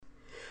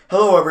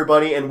Hello,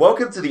 everybody, and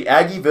welcome to the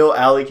Aggieville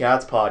Alley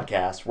Cats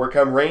podcast, where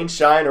come rain,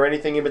 shine, or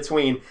anything in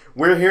between,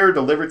 we're here to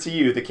deliver to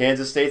you the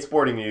Kansas State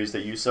sporting news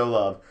that you so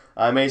love.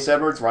 I'm Ace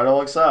Edwards, right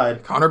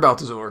alongside Connor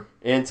Baltazar.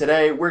 And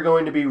today we're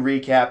going to be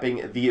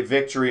recapping the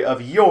victory of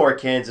your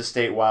Kansas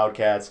State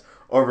Wildcats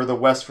over the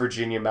West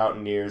Virginia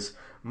Mountaineers,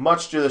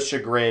 much to the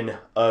chagrin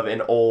of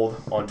an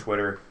old on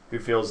Twitter who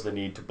feels the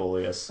need to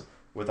bully us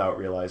without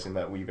realizing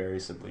that we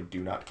very simply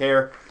do not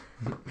care.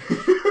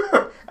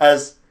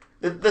 As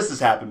this has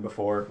happened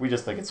before. We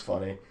just think it's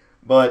funny.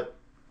 But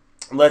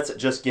let's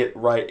just get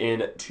right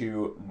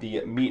into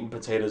the meat and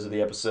potatoes of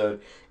the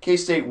episode.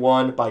 K-State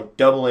won by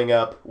doubling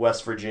up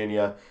West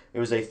Virginia. It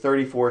was a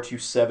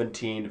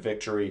 34-17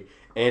 victory,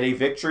 and a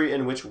victory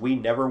in which we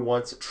never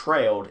once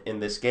trailed in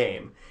this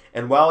game.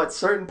 And while at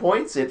certain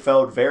points it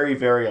felt very,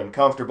 very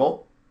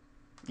uncomfortable,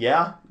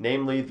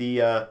 namely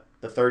the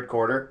third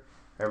quarter,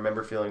 I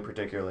remember feeling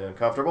particularly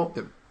uncomfortable.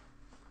 Yep.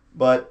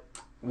 But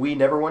we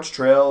never once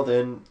trailed,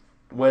 and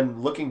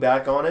when looking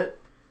back on it,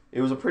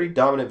 it was a pretty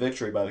dominant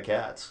victory by the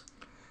Cats.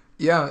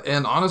 Yeah,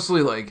 and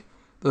honestly,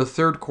 the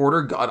third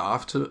quarter got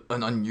off to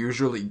an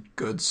unusually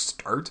good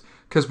start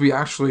because we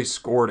actually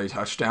scored a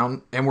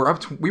touchdown, and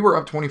we were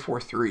up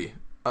 24-3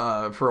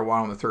 for a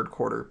while in the third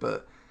quarter,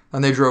 but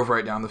then they drove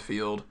right down the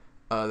field.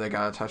 They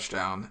got a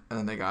touchdown, and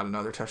then they got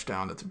another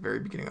touchdown at the very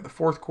beginning of the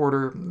fourth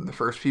quarter, in the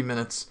first few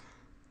minutes,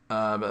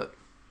 but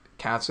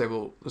Cats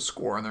able to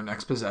score on their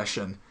next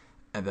possession.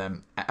 And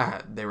then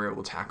they were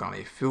able to tack on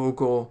a field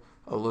goal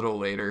a little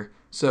later.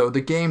 So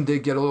the game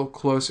did get a little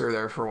closer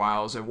there for a while.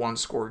 It was a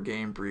one-score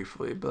game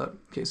briefly, but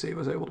K-State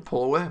was able to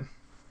pull away.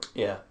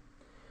 Yeah.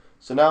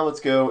 So now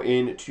let's go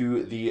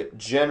into the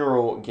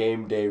general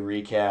game day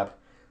recap.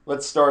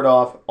 Let's start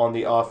off on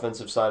the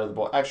offensive side of the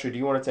ball. Actually, do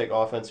you want to take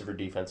offensive or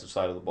defensive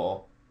side of the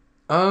ball?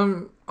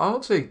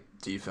 I'll take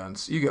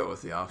defense. You go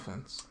with the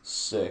offense.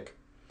 Sick.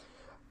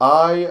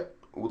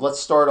 Let's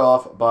start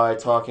off by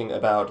talking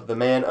about the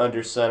man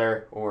under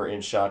center, or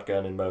in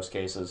shotgun in most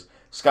cases,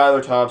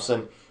 Skylar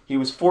Thompson. He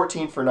was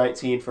 14 for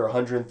 19 for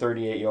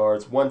 138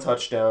 yards, one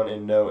touchdown,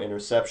 and no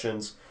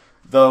interceptions,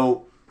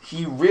 though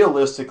he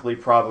realistically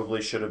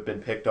probably should have been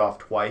picked off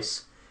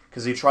twice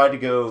because he tried to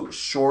go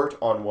short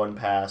on one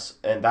pass,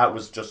 and that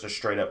was just a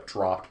straight-up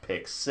dropped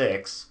pick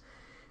six.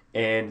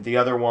 And the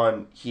other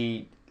one,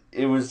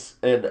 it was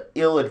an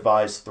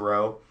ill-advised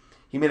throw.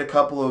 He made a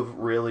couple of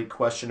really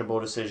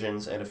questionable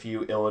decisions and a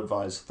few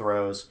ill-advised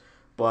throws,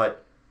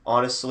 but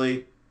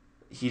honestly,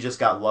 he just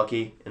got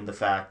lucky in the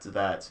fact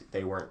that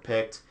they weren't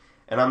picked.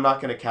 And I'm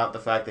not going to count the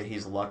fact that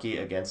he's lucky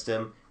against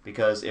him,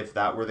 because if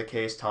that were the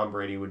case, Tom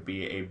Brady would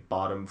be a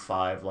bottom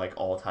five,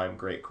 all-time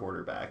great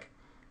quarterback.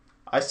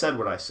 I said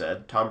what I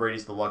said. Tom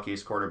Brady's the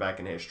luckiest quarterback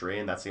in history,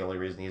 and that's the only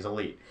reason he's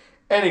elite.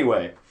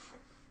 Anyway,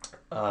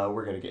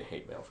 we're going to get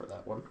hate mail for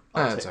that one.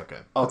 That's okay.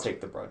 I'll take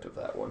the brunt of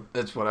that one.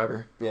 It's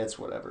whatever. Yeah, it's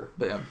whatever.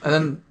 But yeah. And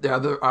then, I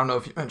don't know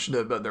if you mentioned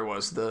it, but there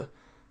was the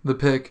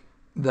pick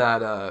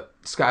that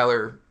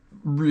Skylar,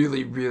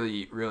 really,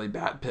 really, really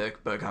bad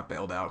pick, but got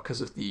bailed out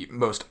because of the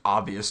most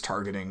obvious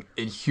targeting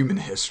in human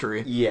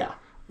history. Yeah.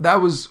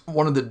 That was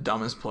one of the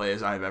dumbest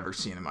plays I've ever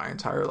seen in my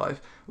entire life.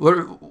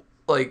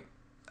 Literally,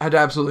 had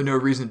absolutely no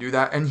reason to do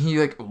that, and he,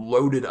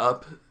 loaded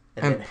up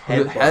and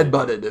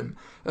headbutted him.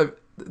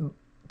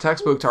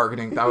 Textbook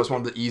targeting, that was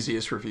one of the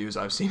easiest reviews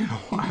I've seen in a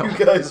while.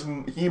 You guys,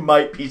 he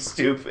might be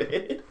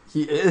stupid.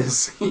 He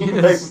is. He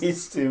might be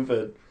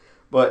stupid.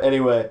 But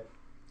anyway,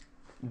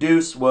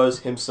 Deuce was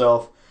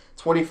himself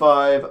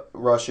 25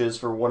 rushes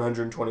for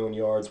 121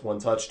 yards, one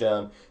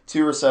touchdown,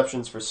 2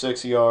 receptions for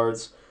 6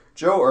 yards.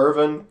 Joe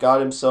Irvin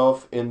got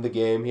himself in the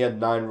game. He had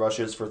 9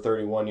 rushes for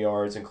 31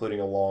 yards, including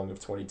a long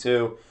of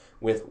 22,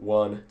 with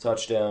 1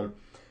 touchdown.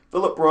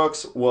 Phillip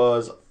Brooks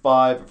was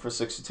 5 for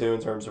 62 in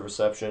terms of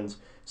receptions.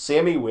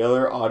 Sammy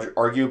Wheeler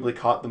arguably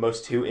caught the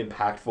most 2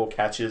 impactful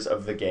catches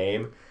of the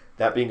game,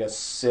 that being a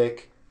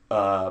sick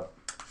 4th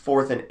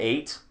and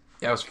 8.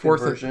 Yeah, it was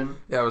conversion.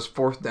 It was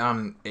 4th down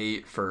and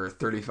 8 for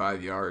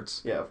 35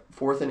 yards. Yeah,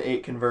 4th and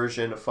 8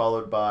 conversion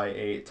followed by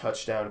a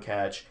touchdown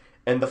catch.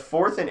 And the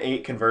 4th and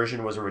 8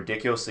 conversion was a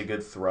ridiculously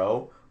good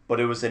throw, but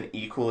it was an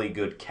equally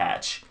good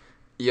catch.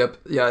 Yep.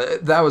 Yeah,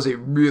 that was a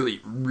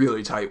really,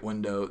 really tight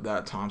window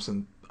that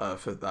Thompson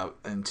fit that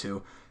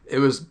into. It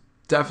was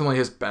definitely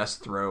his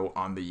best throw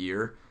on the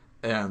year.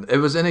 And it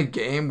was in a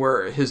game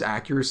where his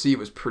accuracy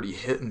was pretty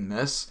hit and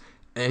miss,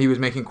 and he was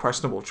making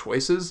questionable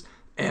choices.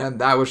 And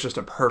that was just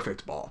a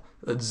perfect ball.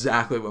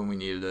 Exactly when we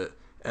needed it.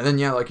 And then,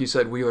 like you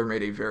said, Wheeler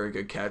made a very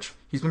good catch.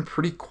 He's been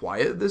pretty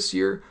quiet this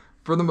year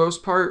for the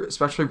most part,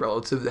 especially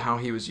relative to how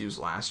he was used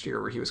last year,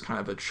 where he was kind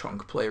of a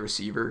chunk play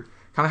receiver.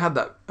 Kind of had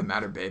that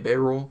Amada Bebe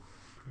role.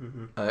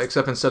 Mm-hmm.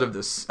 Except instead of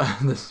this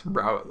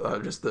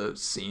route, just the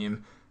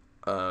seam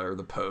or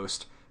the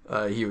post,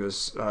 he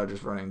was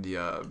just running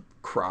the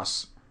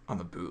cross on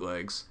the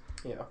bootlegs.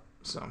 Yeah.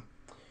 So...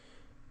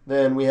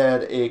 Then we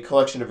had a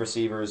collection of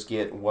receivers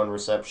get 1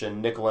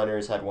 reception. Nick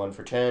Lenners had 1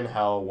 for 10.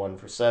 Howell 1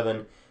 for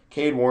 7.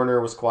 Cade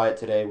Warner was quiet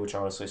today, which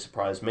honestly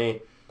surprised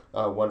me.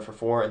 1 for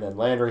 4. And then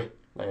Landry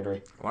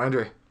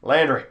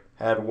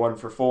had 1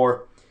 for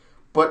 4.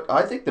 But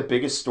I think the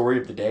biggest story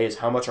of the day is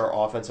how much our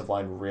offensive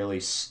line really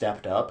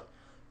stepped up.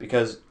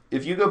 Because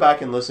if you go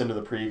back and listen to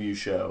the preview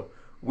show,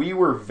 we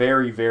were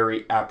very,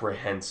 very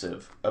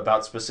apprehensive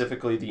about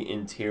specifically the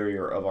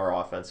interior of our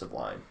offensive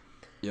line.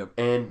 Yep.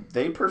 And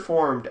they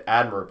performed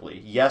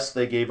admirably. Yes,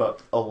 they gave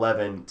up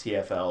 11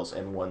 TFLs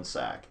and 1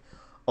 sack.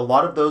 A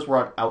lot of those were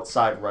on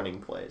outside running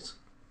plays,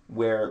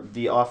 where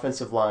the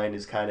offensive line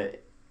is kind of...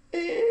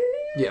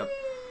 Yep.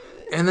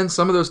 And then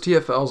some of those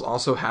TFLs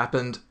also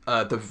happened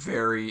at the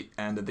very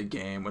end of the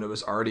game when it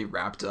was already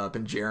wrapped up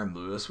and Jaron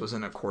Lewis was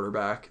in a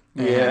quarterback.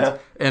 And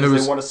it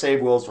was, they want to save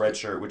Will's red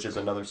shirt, which is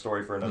another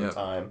story for another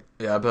time.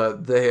 Yeah,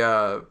 but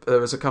there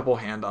was a couple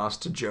handoffs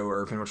to Joe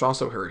Irvin, which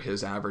also hurt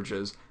his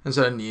averages.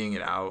 Instead of kneeing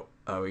it out,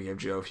 we gave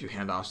Joe a few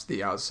handoffs to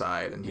the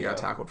outside, and he got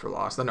tackled for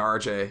loss. Then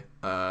RJ,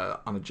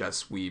 on a jet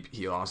sweep,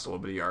 he lost a little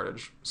bit of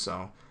yardage.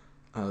 So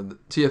the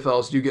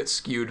TFLs do get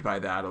skewed by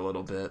that a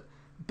little bit,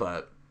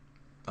 but...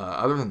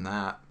 other than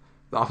that,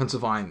 the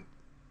offensive line,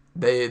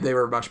 they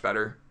were much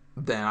better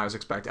than I was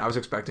expecting. I was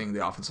expecting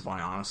the offensive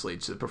line, honestly,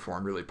 to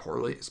perform really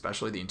poorly,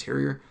 especially the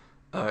interior,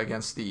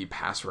 against the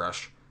pass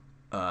rush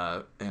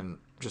and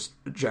just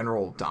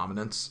general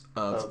dominance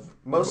of...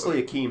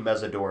 mostly Akeem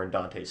Mesidor and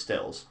Dante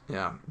Stills.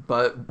 Yeah,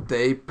 but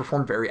they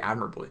performed very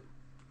admirably.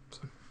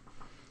 So.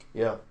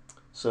 Yeah.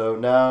 So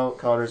now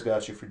Connor's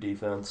got you for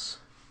defense.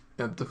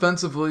 Yeah,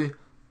 defensively,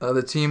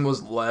 the team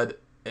was led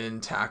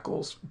in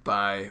tackles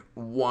by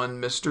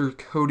one Mr.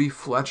 Cody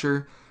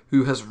Fletcher,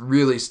 who has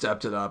really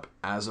stepped it up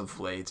as of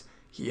late.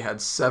 He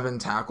had 7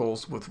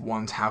 tackles with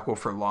 1 tackle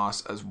for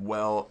loss, as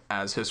well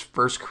as his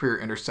first career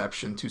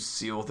interception to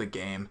seal the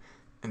game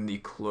in the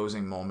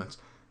closing moments.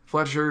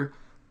 Fletcher,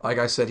 like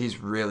I said, he's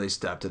really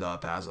stepped it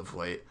up as of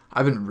late.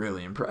 I've been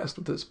really impressed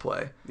with his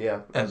play. Yeah,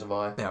 as have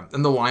I. Yeah,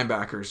 and the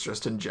linebackers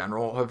just in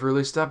general have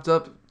really stepped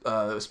up.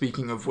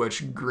 Speaking of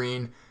which,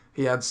 Green,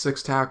 he had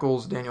 6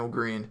 tackles. Daniel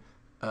Green,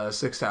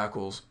 6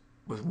 tackles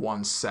with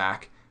 1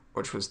 sack,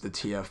 which was the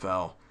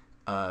TFL.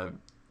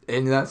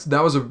 And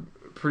that was a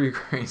pretty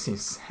crazy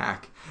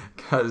sack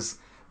because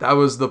that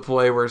was the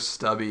play where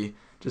Stubby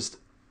just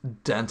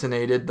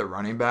detonated the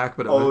running back,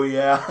 but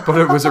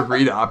it was a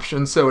read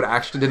option, so it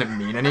actually didn't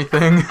mean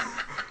anything.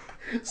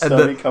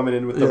 Stubby coming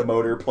in with the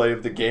motor play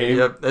of the game.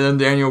 Yep, and then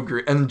Daniel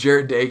Green and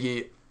Jarrett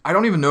Dagey. I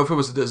don't even know if it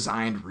was a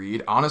designed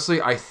read.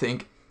 Honestly, I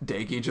think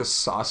Dagey just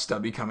saw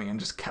Stubby coming in and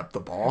just kept the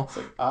ball. It's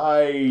like,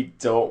 I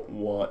don't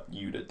want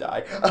you to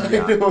die.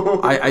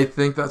 I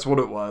think that's what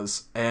it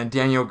was. And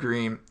Daniel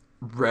Green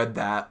read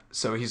that,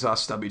 so he saw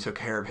Stubby took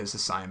care of his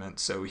assignment,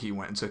 so he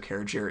went and took care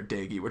of Jarrett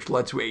Dagey, which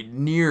led to a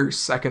near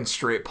second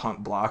straight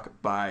punt block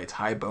by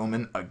Ty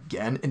Bowman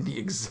again in the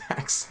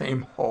exact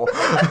same hole.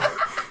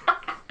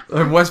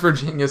 And West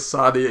Virginia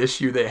saw the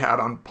issue they had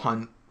on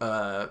punt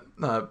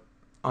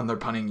on their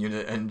punting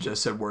unit and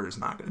just said, we're just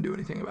not going to do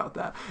anything about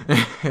that.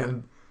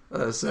 And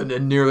so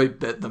it nearly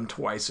bit them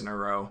twice in a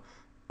row.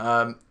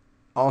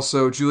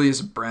 Also,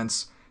 Julius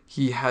Brents,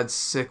 he had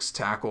 6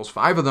 tackles.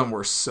 5 of them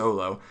were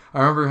solo. I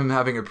remember him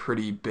having a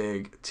pretty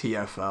big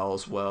TFL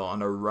as well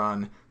on a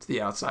run to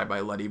the outside by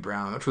Letty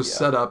Brown, which was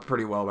set up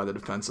pretty well by the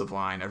defensive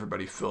line,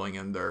 everybody filling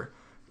in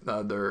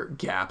their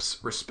gaps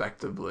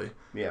respectively.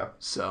 Yeah.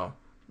 So,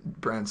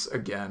 Brents,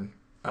 again,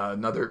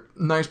 another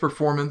nice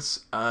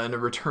performance and a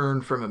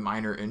return from a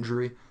minor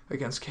injury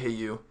against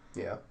KU.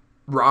 Yeah.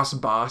 Ross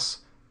Boss,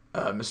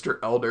 Mr.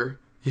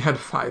 Elder, he had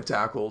 5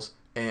 tackles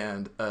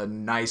and a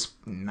nice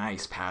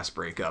pass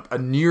breakup. A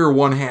near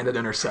one-handed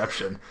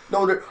interception.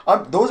 No,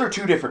 those are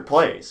 2 different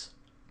plays.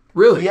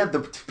 Really? He had the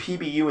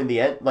PBU in the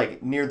end,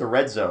 like near the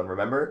red zone,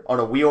 remember? On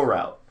a wheel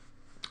route.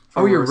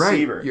 Oh, you're right.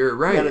 You're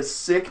right. He had a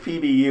sick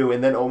PBU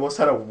and then almost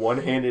had a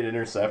one-handed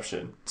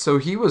interception. So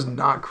he was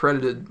not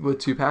credited with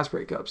 2 pass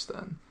breakups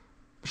then.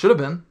 Should have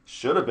been.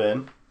 Should have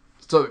been.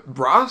 So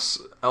Ross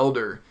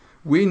Elder,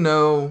 we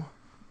know...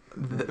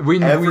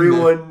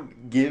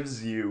 Everyone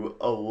gives you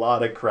a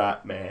lot of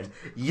crap, man.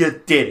 You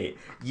did it.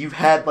 You've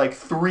had like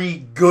 3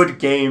 good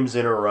games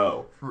in a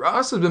row.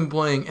 Ross has been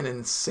playing an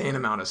insane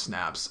amount of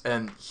snaps,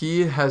 and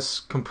he has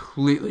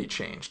completely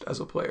changed as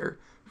a player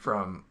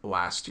from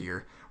last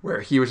year, where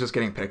he was just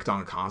getting picked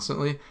on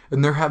constantly.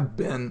 And there have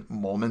been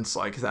moments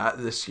like that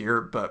this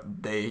year,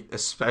 but they,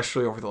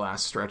 especially over the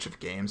last stretch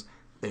of games,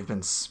 they've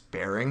been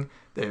sparing.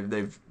 They've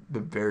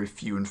been very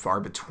few and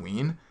far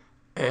between.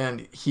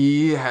 And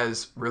he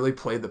has really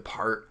played the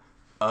part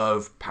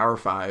of Power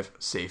 5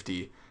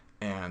 safety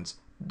and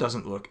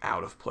doesn't look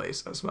out of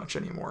place as much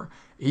anymore.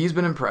 He's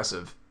been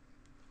impressive.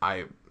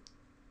 I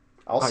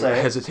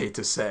hesitate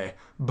to say,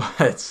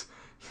 but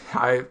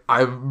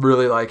I'm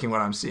really liking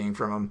what I'm seeing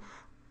from him.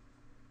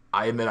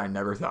 I admit I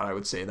never thought I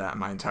would say that in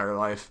my entire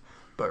life.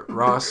 But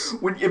Ross,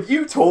 if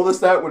you told us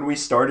that when we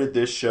started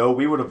this show,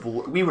 we would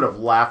have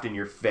laughed in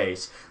your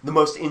face. The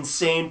most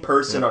insane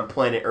person on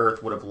planet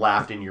Earth would have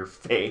laughed in your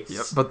face.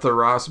 Yep. But the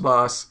Ross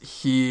boss,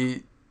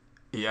 he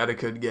had a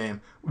good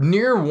game.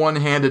 Near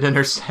one-handed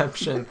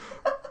interception.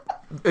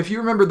 If you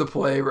remember the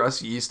play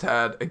Russ Yeast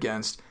had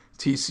against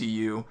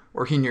TCU,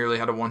 where he nearly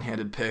had a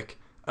one-handed pick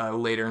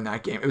later in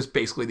that game. It was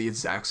basically the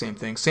exact same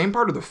thing. Same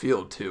part of the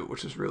field, too,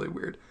 which is really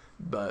weird.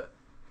 But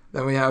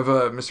then we have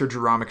Mr.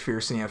 Jerome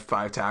McPherson. He had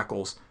 5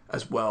 tackles,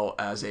 as well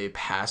as a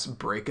pass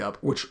breakup,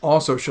 which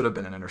also should have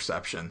been an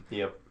interception.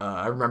 Yep.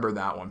 I remember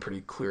that one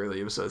pretty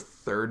clearly. It was a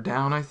 3rd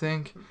down, I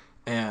think.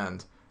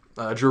 And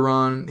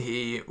Jerome,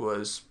 he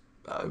was...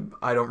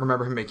 I don't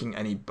remember him making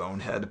any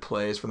bonehead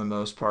plays for the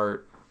most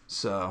part.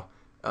 So,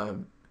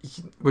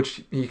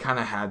 which he kind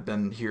of had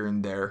been here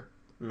and there.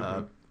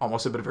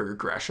 Almost a bit of a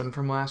regression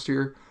from last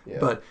year. Yeah.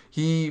 But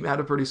he had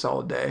a pretty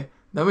solid day.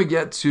 Then we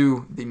get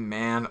to the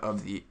man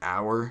of the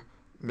hour,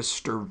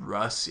 Mr.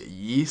 Russ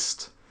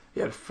Yeast. He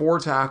had 4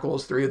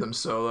 tackles, 3 of them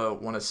solo,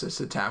 1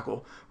 assisted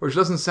tackle, which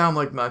doesn't sound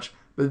like much,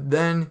 but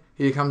then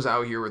he comes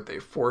out here with a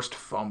forced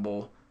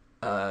fumble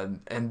and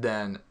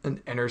then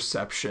an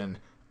interception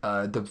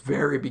at the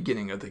very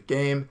beginning of the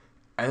game,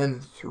 and then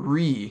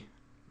 3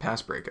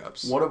 pass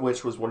breakups. One of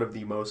which was one of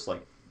the most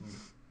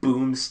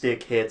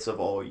boomstick hits of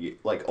all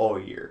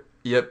year.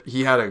 Yep,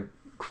 he had a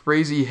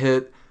crazy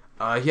hit.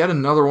 He had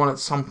another one at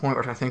some point,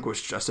 which I think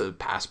was just a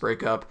pass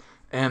breakup,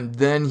 and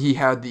then he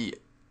had the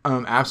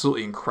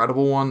absolutely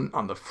incredible one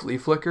on the flea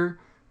flicker,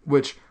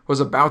 which was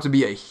about to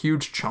be a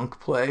huge chunk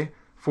play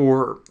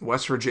for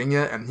West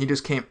Virginia, and he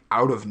just came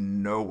out of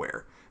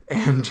nowhere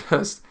and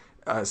just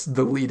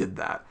deleted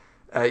that.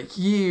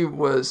 He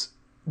was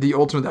the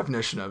ultimate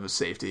definition of a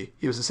safety.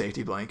 He was a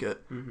safety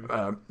blanket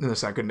in the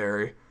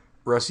secondary.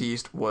 Russ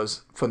Yeast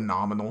was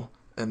phenomenal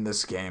in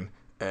this game,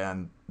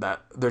 and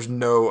that there's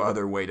no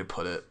other way to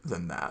put it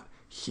than that.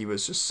 He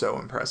was just so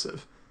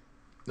impressive.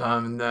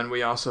 And then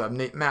we also have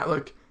Nate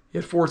Matlick. He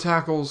had 4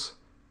 tackles.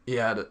 He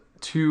had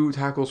 2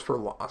 tackles for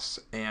loss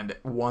and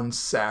 1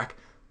 sack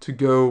to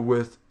go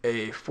with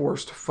a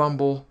forced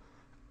fumble.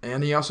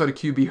 And he also had a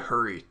QB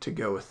hurry to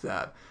go with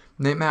that.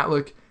 Nate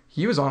Matlick,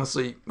 he was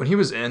honestly, when he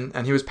was in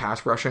and he was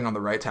pass rushing on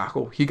the right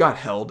tackle, he got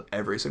held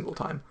every single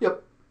time.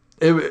 Yep.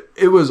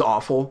 It was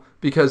awful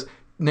because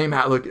Nate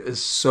Matlick is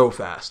so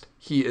fast.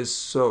 He is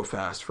so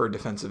fast for a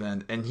defensive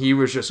end, and he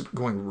was just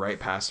going right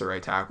past the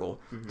right tackle.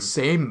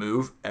 Same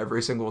move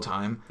every single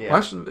time. Yeah. Well,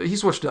 actually, he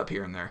switched up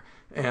here and there.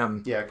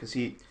 Yeah, because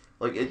he,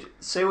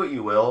 say what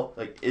you will,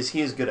 is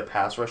he as good a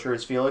pass rusher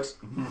as Felix?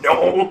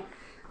 No!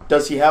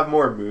 Does he have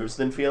more moves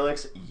than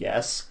Felix?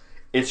 Yes.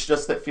 It's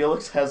just that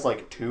Felix has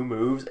 2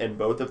 moves, and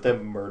both of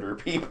them murder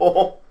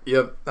people.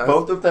 Yep.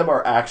 Both of them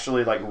are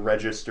actually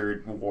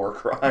registered war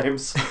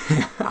crimes.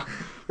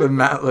 But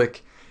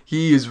Matlick,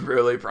 he is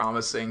really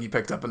promising. He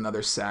picked up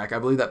another sack. I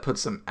believe that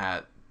puts him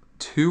at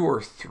 2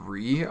 or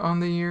 3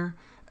 on the year.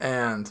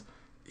 And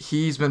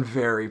he's been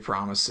very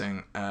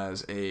promising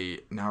as a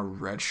now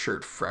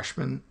redshirt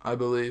freshman, I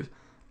believe.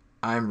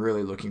 I'm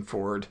really looking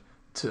forward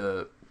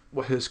to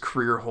what his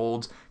career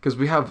holds, because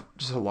we have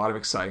just a lot of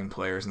exciting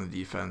players in the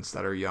defense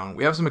that are young.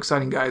 We have some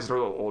exciting guys that are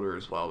a little older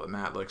as well, but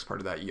Matlick's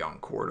part of that young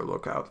core to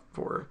look out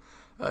for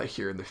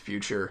here in the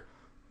future.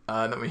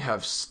 Then we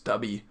have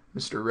Stubby,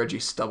 Mr.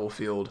 Reggie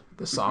Stubblefield,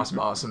 the sauce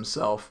boss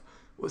himself,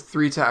 with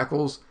 3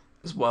 tackles,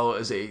 as well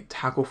as a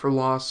tackle for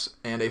loss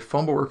and a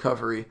fumble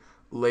recovery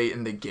late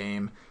in the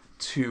game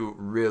to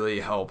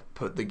really help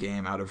put the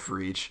game out of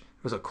reach.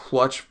 It was a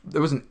clutch. It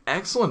was an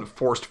excellent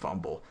forced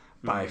fumble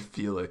by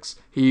Felix.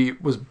 He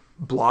was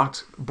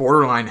blocked,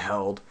 borderline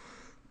held.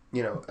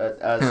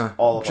 As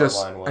all of our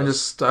line was. And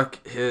just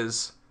stuck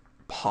his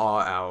paw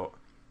out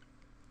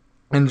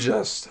and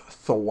just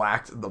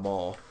thwacked the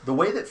ball. The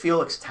way that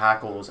Felix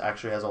tackles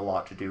actually has a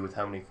lot to do with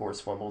how many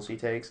forced fumbles he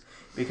takes,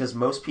 because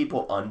most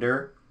people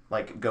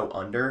go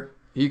under.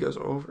 He goes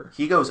over.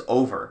 He goes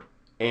over.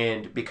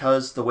 And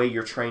because the way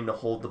you're trained to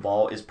hold the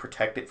ball is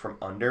protect it from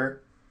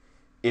under,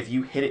 if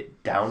you hit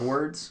it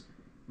downwards,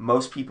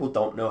 most people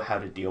don't know how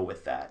to deal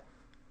with that.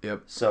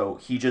 Yep. So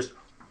he just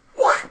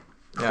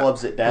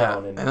clubs it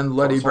down. Yeah. And then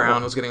Letty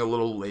Brown was getting a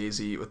little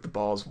lazy with the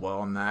ball as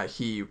well, and that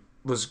he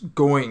was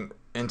going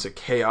into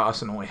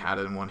chaos and only had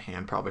it in one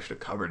hand. Probably should have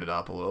covered it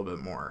up a little bit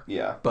more.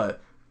 Yeah.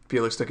 But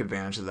Felix took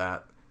advantage of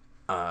that.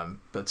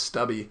 But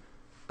Stubby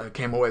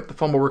came away with the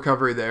fumble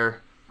recovery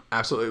there.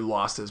 Absolutely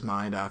lost his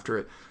mind after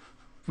it.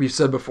 We've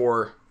said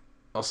before,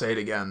 I'll say it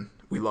again,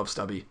 we love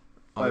Stubby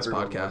on this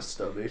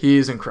podcast. He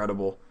is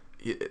incredible.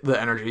 The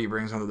energy he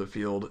brings onto the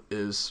field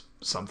is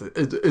something.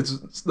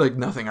 It's like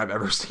nothing I've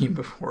ever seen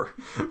before.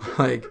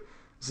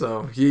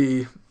 So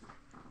he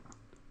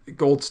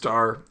gold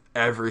star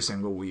every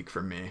single week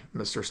for me,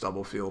 Mr.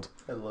 Stubblefield.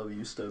 I love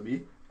you,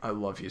 Stubby. I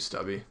love you,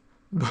 Stubby.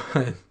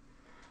 But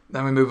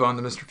then we move on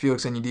to Mr.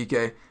 Felix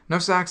Enudike. No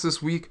sacks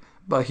this week,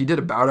 but he did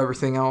about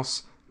everything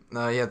else.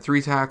 He had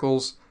 3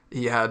 tackles.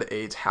 He had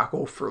a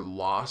tackle for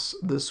loss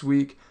this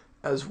week,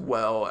 as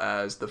well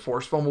as the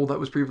forced fumble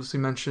that was previously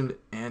mentioned,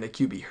 and a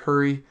QB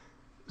hurry.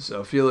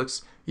 So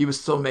Felix, he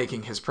was still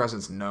making his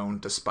presence known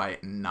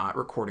despite not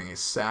recording a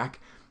sack,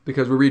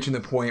 because we're reaching the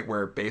point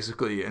where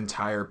basically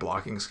entire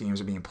blocking schemes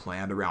are being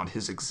planned around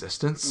his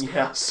existence.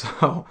 Yeah.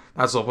 So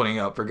that's opening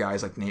up for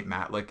guys like Nate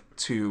Matlick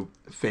to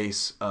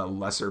face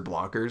lesser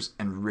blockers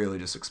and really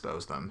just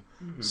expose them.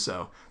 Mm-hmm.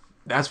 So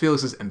that's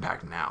Felix's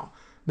impact now.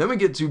 Then we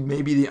get to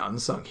maybe the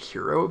unsung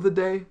hero of the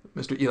day,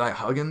 Mr. Eli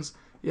Huggins.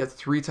 He had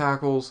 3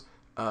 tackles,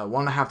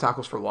 1.5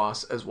 tackles for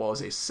loss, as well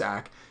as a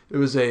sack. It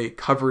was a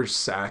coverage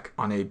sack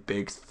on a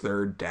big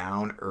 3rd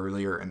down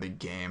earlier in the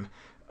game.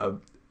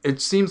 It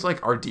seems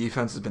like our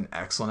defense has been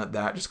excellent at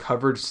that, just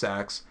coverage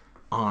sacks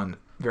on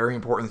very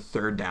important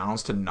 3rd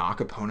downs to knock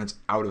opponents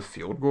out of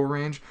field goal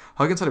range.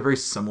 Huggins had a very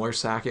similar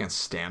sack against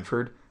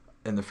Stanford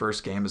in the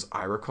first game, as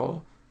I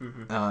recall.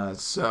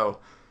 So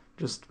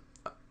just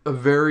a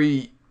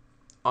very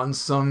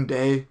unsung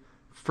day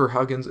for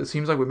Huggins. It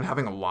seems like we've been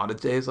having a lot of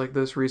days like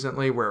this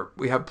recently where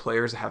we have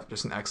players that have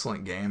just an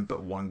excellent game,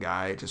 but one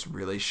guy just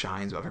really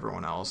shines above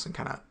everyone else and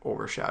kind of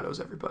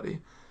overshadows everybody.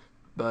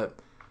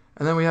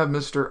 And then we have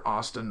Mr.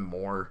 Austin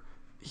Moore.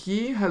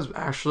 He has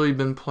actually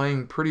been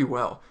playing pretty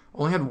well.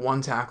 Only had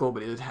 1 tackle,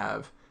 but he did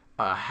have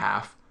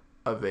half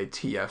of a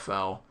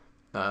TFL.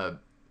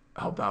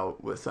 Help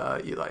out with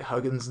Eli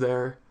Huggins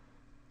there.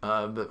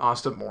 But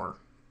Austin Moore,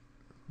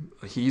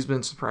 he's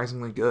been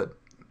surprisingly good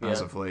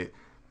as of late.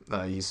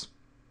 He's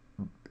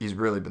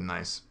really been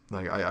nice.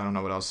 Like I don't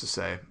know what else to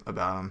say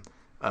about him.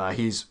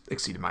 He's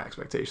exceeded my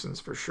expectations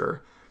for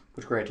sure.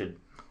 Which, granted,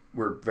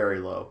 we're very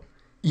low.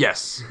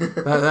 Yes,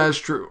 that is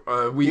true.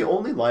 The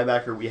only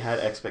linebacker we had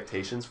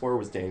expectations for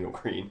was Daniel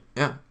Green.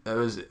 Yeah, I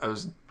was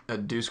a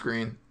Deuce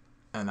Green,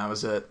 and that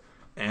was it.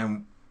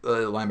 And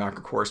the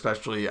linebacker core,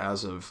 especially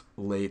as of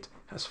late,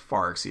 has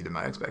far exceeded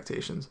my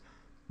expectations.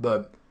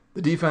 But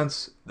the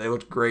defense, they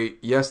looked great.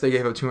 Yes, they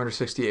gave up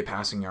 268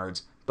 passing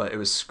yards, but it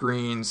was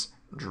screens,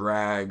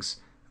 drags,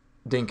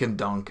 dink and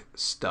dunk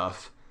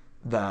stuff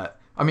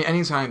that, I mean,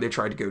 anytime they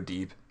tried to go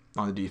deep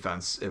on the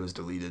defense, it was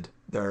deleted.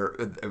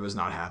 It was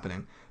not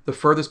happening. The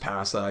furthest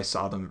pass that I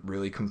saw them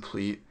really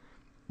complete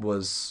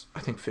was, I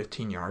think,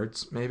 15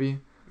 yards, maybe.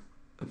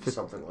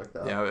 Something like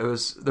that. Yeah,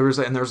 there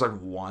was like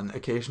 1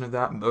 occasion of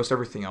that. Most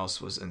everything else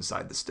was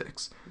inside the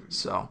sticks.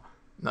 So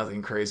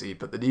nothing crazy.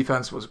 But the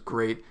defense was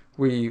great.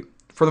 We,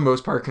 for the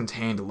most part,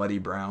 contained Letty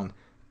Brown.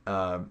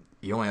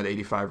 He only had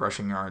 85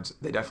 rushing yards.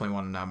 They definitely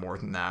wanted to have more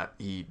than that.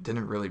 He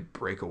didn't really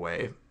break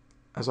away,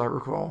 as I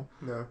recall.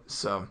 No.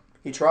 So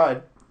he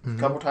tried. A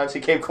couple times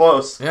he came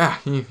close. Yeah,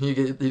 he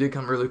did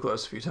come really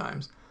close a few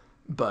times.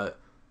 But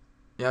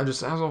yeah,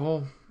 just as a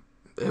whole,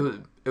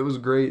 it was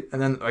great.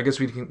 And then I guess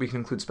we can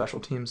include special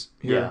teams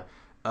here.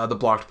 Yeah. The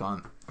blocked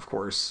punt, of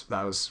course,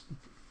 that was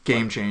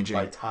game changing.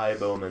 By Ty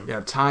Bowman.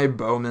 Yeah, Ty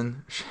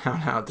Bowman.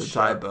 Shout out to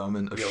Ty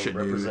Bowman of Chanute.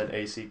 Represent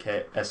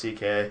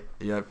SEK.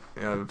 Yep,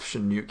 of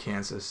Chanute,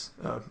 Kansas,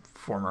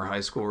 former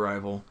high school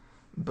rival.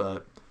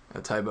 But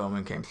Ty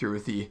Bowman came through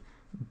with the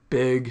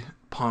big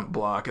punt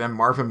block, and then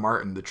Marvin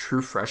Martin, the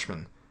true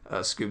freshman,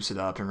 scoops it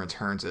up and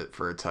returns it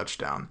for a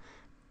touchdown.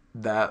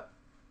 That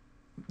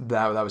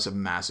was a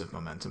massive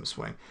momentum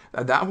swing.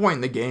 At that point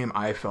in the game,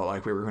 I felt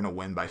like we were going to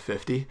win by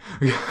 50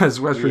 because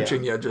West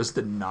Virginia just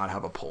did not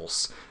have a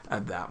pulse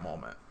at that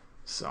moment.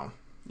 So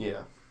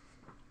yeah.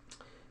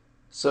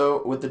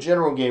 So with the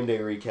general game day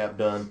recap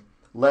done,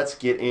 let's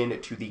get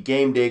into the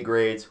game day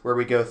grades, where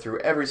we go through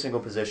every single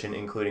position,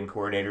 including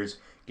coordinators,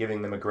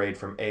 giving them a grade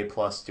from A+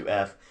 to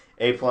F.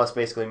 A+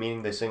 basically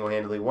meaning they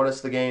single-handedly won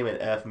us the game, and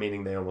F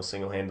meaning they almost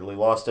single-handedly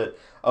lost it.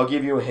 I'll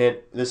give you a hint.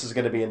 This is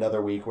going to be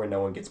another week where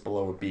no one gets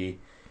below a B.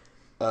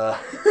 I'll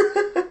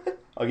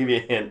give you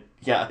a hint.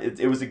 Yeah,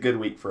 it was a good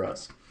week for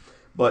us.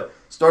 But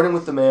starting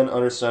with the man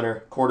under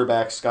center,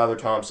 quarterback Skylar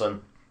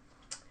Thompson.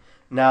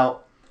 Now,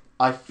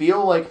 I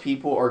feel like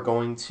people are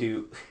going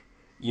to...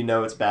 You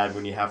know it's bad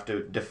when you have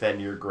to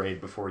defend your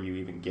grade before you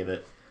even give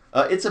it.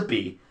 It's a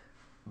B.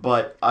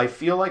 But I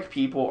feel like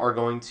people are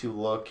going to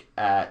look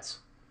at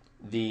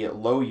the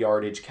low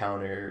yardage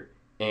counter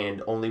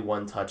and only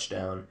 1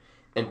 touchdown,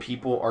 and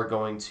people are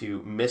going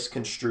to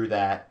misconstrue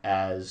that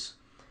as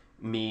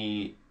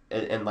me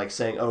and like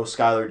saying, oh,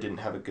 Skylar didn't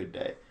have a good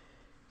day.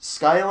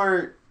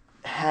 Skylar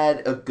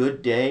had a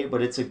good day,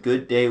 but it's a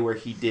good day where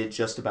he did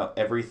just about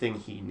everything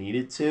he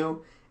needed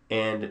to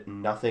and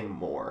nothing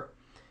more.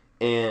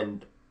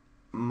 And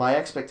my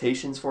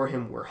expectations for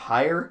him were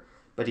higher,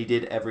 but he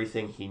did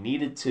everything he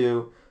needed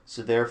to,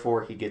 so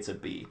therefore he gets a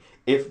B.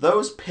 If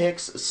those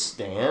picks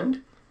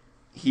stand,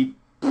 he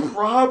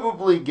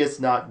probably gets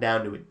knocked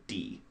down to a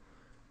D.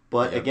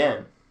 But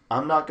again,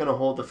 I'm not going to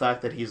hold the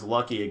fact that he's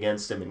lucky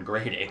against him in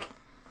grading.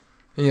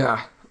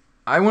 Yeah.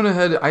 I went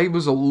ahead, I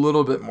was a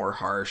little bit more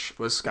harsh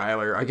with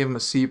Skylar. I gave him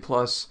a C+.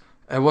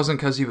 It wasn't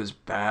because he was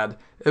bad.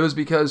 It was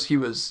because he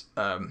was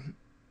fine.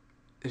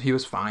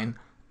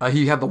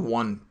 He had the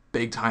one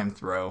big-time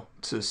throw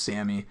to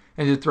Sammy,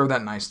 and he did throw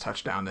that nice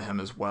touchdown to him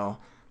as well.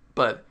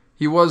 But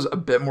he was a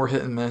bit more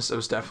hit and miss. It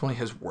was definitely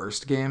his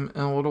worst game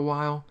in a little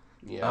while.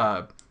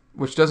 Yeah.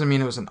 Which doesn't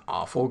mean it was an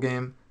awful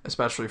game,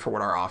 especially for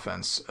what our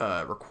offense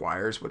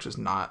requires, which is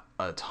not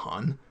a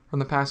ton from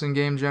the passing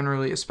game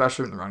generally,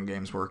 especially when the run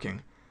game's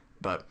working.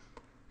 But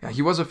yeah,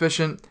 he was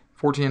efficient,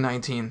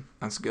 14-19.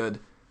 That's good.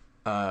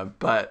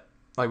 But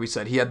like we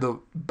said, he had the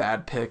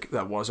bad pick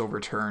that was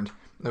overturned.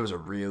 It was a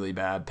really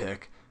bad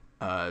pick.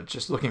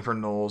 Just looking for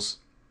Knowles,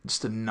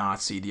 just did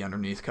not see the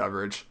underneath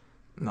coverage.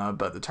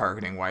 But the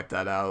targeting wiped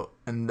that out.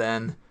 And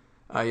then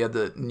He had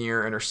the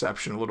near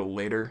interception a little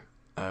later.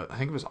 I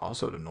think it was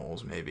also to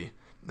Knowles, maybe.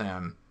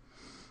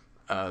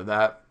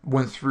 That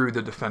went through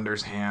the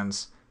defender's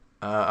hands.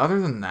 Other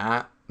than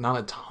that, not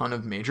a ton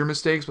of major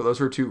mistakes, but those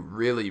were two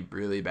really,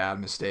 really bad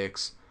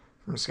mistakes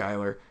from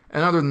Skylar.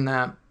 And other than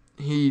that,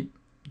 he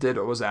did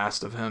what was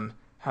asked of him.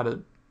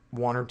 Had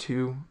one or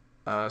two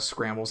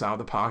scrambles out of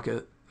the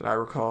pocket that I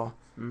recall.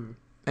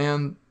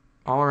 And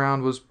all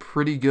around was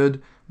pretty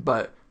good,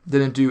 but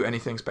didn't do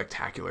anything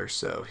spectacular.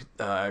 So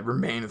I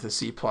remain with a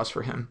C+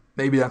 for him.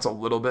 Maybe that's a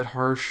little bit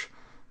harsh.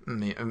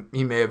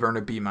 He may have earned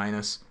a B-,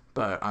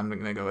 but I'm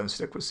going to go ahead and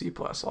stick with C+.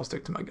 I'll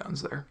stick to my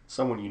guns there.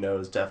 Someone you know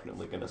is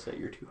definitely going to say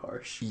you're too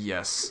harsh.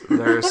 Yes,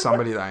 there is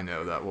somebody that I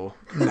know that will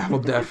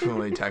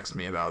definitely text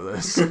me about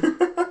this.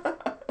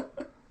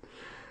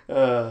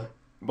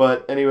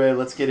 But anyway,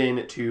 let's get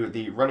into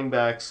the running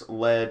backs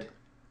led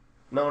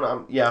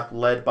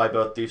by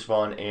both Deuce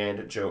Vaughn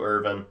and Joe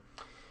Irvin.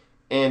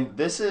 And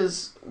this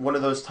is one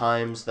of those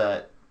times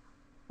that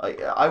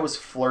I was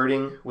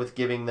flirting with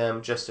giving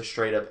them just a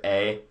straight up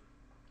A,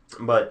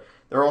 but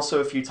there are also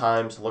a few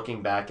times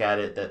looking back at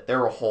it that there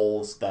were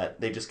holes that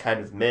they just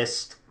kind of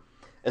missed,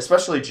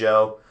 especially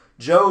Joe.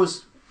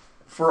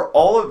 For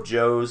all of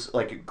Joe's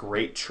like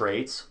great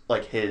traits,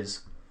 like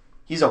he's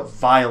a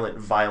violent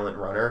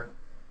runner,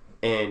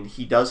 and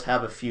he does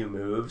have a few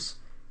moves.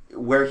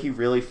 Where he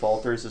really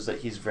falters is that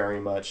he's very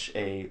much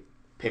a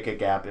pick a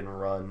gap and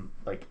run.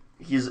 Like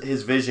his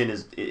vision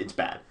it's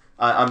bad.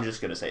 I'm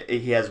just gonna say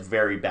he has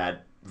very bad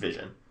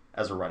vision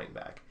as a running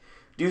back.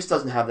 Deuce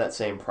doesn't have that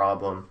same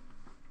problem,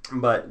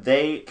 but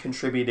they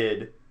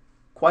contributed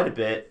quite a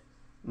bit.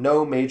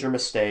 No major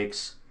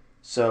mistakes,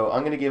 so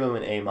I'm gonna give him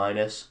an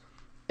A-.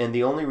 And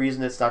the only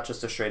reason it's not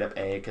just a straight up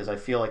A, because I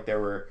feel like there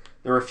were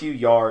a few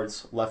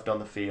yards left on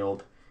the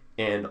field,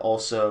 and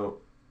also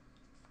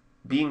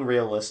being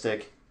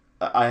realistic,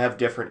 I have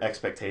different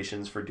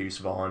expectations for Deuce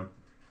Vaughn.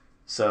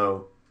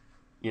 So,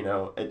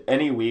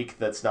 any week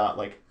that's not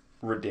like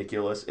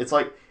ridiculous. It's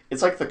like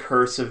the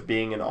curse of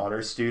being an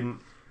honors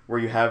student, where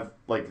you have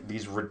like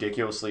these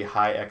ridiculously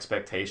high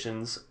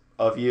expectations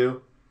of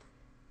you,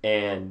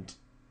 and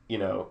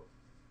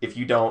if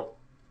you don't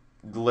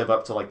live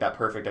up to like that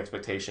perfect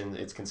expectation,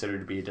 it's considered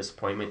to be a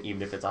disappointment,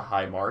 even if it's a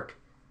high mark.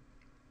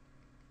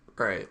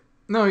 Right.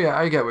 No, yeah,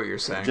 I get what you're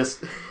saying.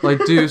 Just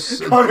like Deuce.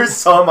 Connor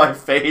saw my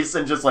face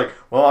and just like,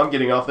 well, I'm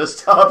getting off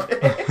this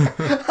topic.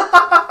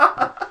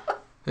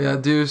 Yeah,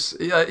 Deuce.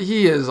 Yeah,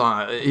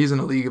 he's in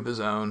a league of his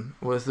own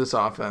with this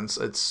offense.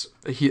 It's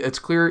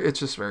clear. It's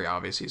just very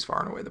obvious he's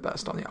far and away the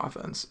best on the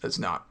offense. It's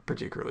not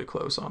particularly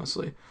close,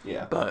 honestly.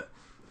 Yeah. But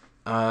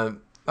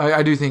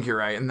I do think you're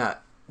right in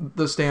that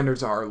the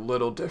standards are a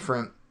little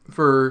different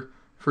for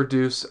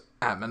Deuce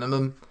at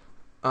minimum.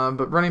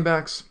 But running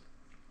backs,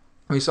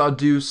 we saw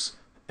Deuce.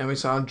 And we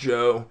saw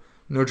Joe,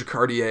 no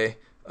Jacardier.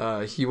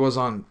 He was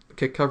on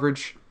kick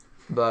coverage,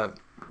 but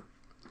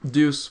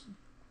Deuce,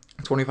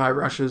 25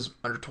 rushes,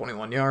 under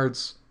 21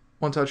 yards,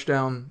 1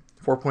 touchdown,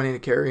 4.8 a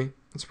carry.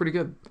 That's pretty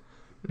good.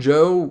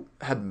 Joe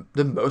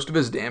did most of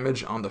his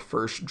damage on the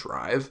first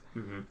drive,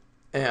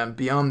 and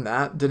beyond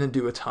that, didn't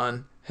do a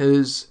ton.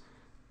 His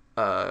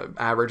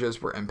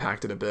averages were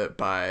impacted a bit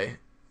by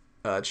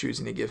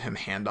choosing to give him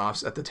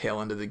handoffs at the tail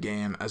end of the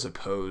game as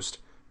opposed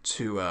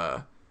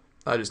to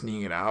just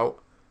kneeing it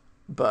out.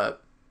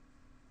 But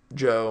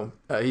Joe,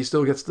 he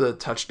still gets the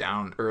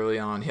touchdown early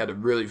on. He had a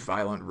really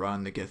violent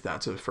run to get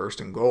that to the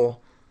 1st and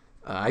goal.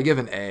 I give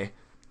an A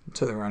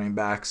to the running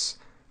backs.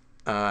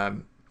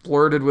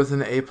 Flirted with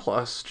an A+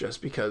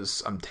 just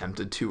because I'm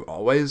tempted to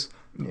always.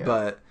 Yeah.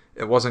 But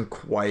it wasn't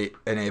quite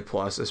an A+,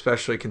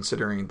 especially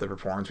considering the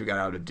performance we got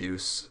out of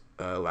Deuce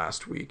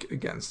last week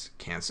against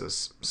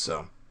Kansas.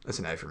 So that's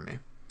an A for me.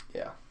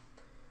 Yeah.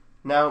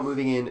 Now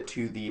moving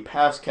into the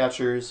pass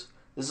catchers.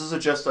 This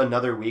is just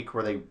another week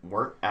where they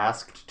weren't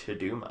asked to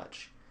do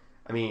much.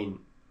 I mean,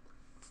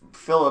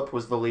 Phillip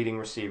was the leading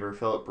receiver,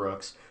 Phillip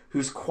Brooks,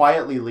 who's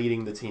quietly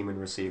leading the team in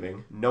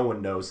receiving. No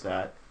one knows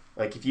that.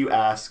 Like, if you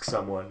ask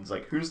someone, it's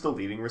like, who's the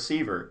leading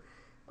receiver?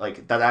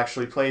 Like, that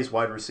actually plays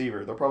wide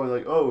receiver. They're probably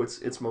like, oh,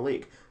 it's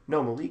Malik.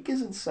 No, Malik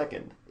is in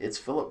second. It's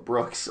Phillip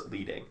Brooks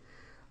leading.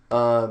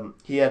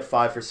 He had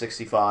 5 for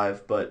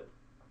 65, but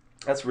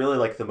that's really,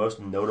 like, the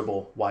most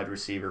notable wide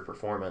receiver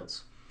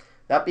performance.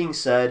 That being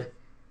said,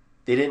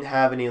 they didn't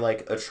have any,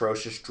 like,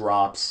 atrocious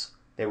drops.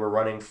 They were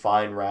running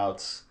fine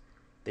routes.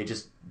 They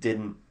just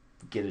didn't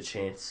get a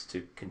chance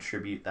to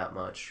contribute that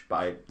much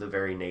by the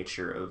very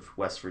nature of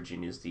West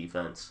Virginia's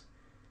defense.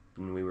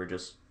 And we were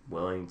just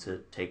willing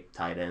to take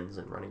tight ends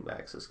and running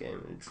backs this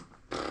game.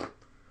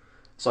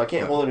 So I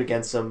can't hold it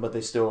against them, but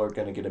they still are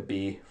going to get a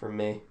B from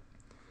me.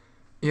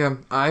 Yeah,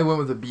 I went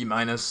with a B-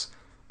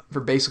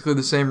 for basically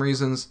the same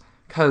reasons.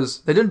 Because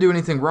they didn't do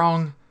anything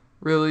wrong,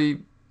 really,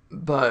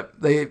 but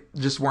they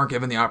just weren't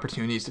given the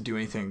opportunities to do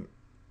anything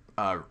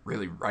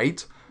really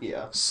right.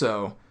 Yeah.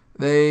 So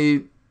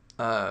they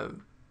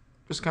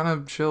just kind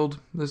of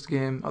chilled this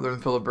game, other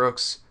than Phillip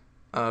Brooks.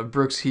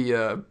 Brooks, he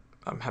had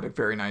a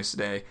very nice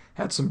day.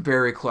 Had some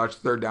very clutch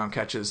third down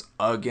catches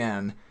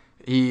again.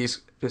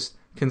 He's just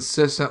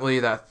consistently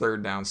that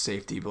third down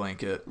safety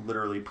blanket.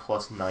 Literally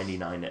plus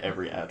 99 to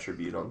every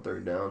attribute on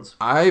third downs.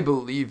 I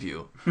believe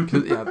you.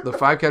 'Cause, yeah, the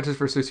 5 catches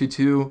for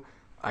 62,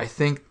 I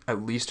think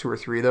at least 2 or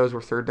 3 of those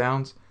were third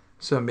downs.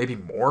 So maybe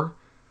more.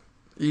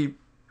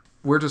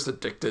 We're just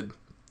addicted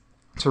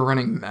to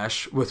running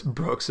mesh with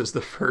Brooks as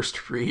the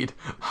first read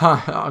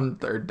on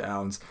third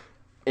downs.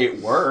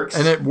 It works.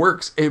 And it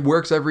works. It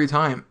works every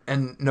time.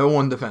 And no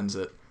one defends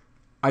it.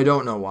 I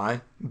don't know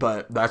why,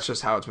 but that's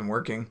just how it's been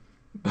working.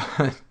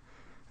 But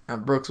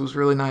and Brooks was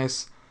really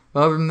nice.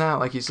 But other than that,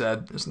 like you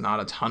said, there's not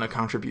a ton of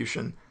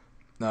contribution.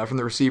 From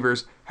the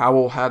receivers,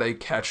 Howell had a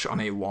catch on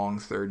a long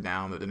third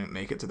down that didn't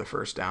make it to the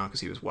first down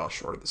because he was well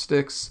short of the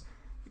sticks.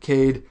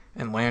 Cade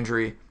and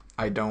Landry,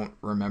 I don't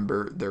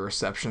remember their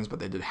receptions, but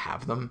they did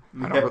have them.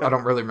 I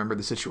don't really remember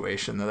the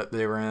situation that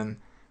they were in,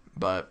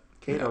 but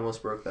Cade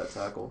almost broke that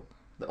tackle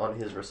on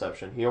his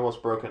reception. He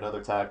almost broke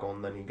another tackle,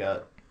 and then he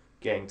got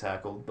gang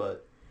tackled.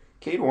 But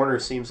Cade Warner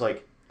seems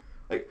like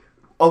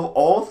of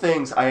all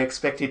things I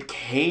expected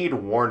Cade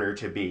Warner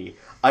to be,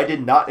 I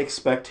did not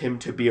expect him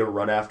to be a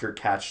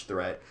run-after-catch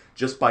threat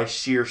just by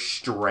sheer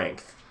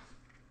strength.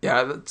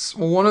 Yeah, that's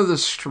one of the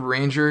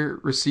stranger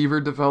receiver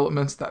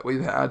developments that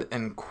we've had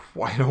in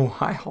quite a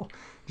while.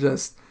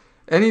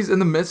 And he's in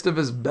the midst of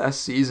his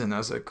best season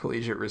as a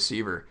collegiate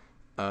receiver,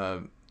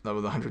 with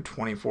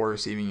 124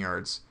 receiving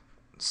yards.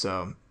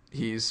 So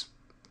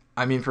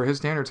for his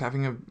standards,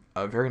 having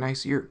a very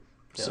nice year.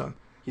 Yeah. So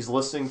he's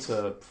listening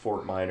to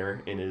Fort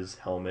Minor in his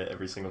helmet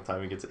every single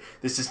time he gets it.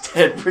 This is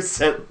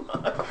 10%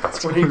 luck,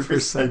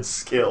 20%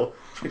 skill,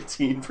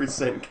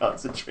 15%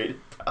 concentrated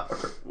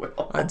power.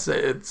 Well, I'd say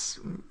it's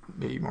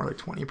maybe more like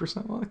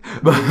 20% luck.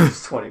 But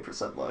it's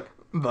 20% luck.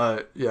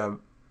 But yeah,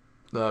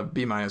 the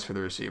B- for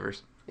the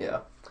receivers. Yeah.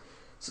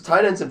 So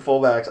tight ends and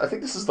fullbacks. I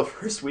think this is the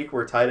first week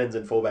where tight ends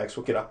and fullbacks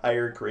will get a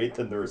higher grade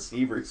than the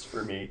receivers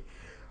for me.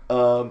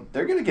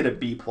 They're going to get a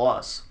B+.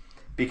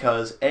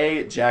 Because,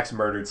 A, Jax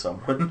murdered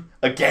someone.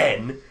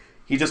 Again.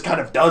 He just kind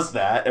of does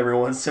that every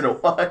once in a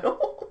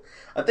while.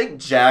 I think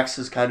Jax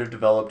has kind of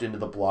developed into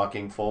the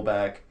blocking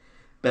fullback.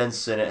 Ben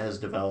Sinnott has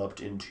developed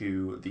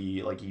into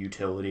the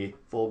utility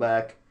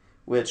fullback.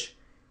 Which,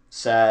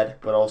 sad,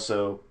 but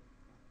also,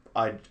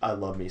 I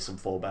love me some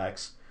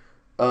fullbacks.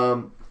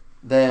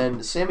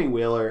 Then Sammy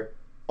Wheeler.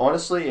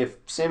 Honestly, if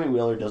Sammy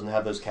Wheeler doesn't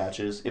have those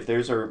catches, if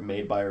those are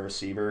made by a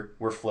receiver,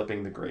 we're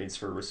flipping the grades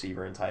for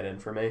receiver and tight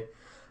end for me.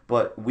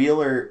 But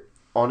Wheeler,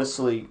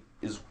 honestly,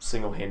 is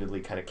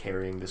single-handedly kind of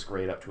carrying this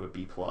grade up to a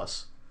B+.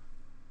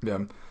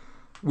 Yeah.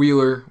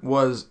 Wheeler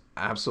was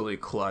absolutely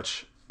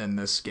clutch in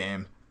this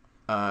game.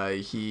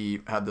 He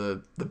had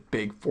the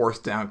big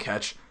fourth down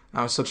catch.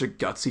 That was such a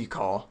gutsy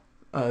call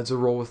to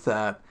roll with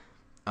that.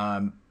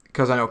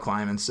 Because I know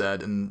Kleiman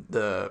said in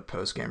the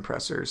post-game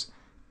pressers,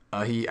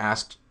 he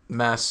asked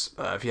Mess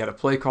if he had a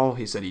play call.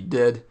 He said he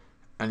did.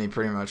 And he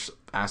pretty much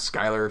asked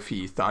Skyler if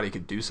he thought he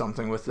could do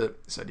something with it.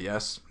 He said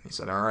yes. He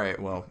said, all right,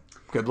 well,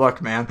 good luck,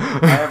 man.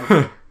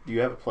 Do you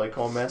have a play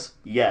call, Mess?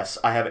 Yes,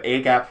 I have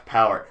A-gap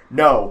power.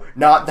 No,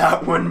 not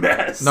that one,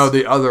 Mess. No,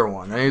 the other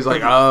one. And he's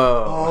like,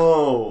 oh.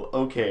 Oh,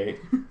 okay.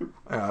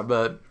 Yeah,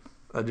 but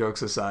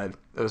jokes aside,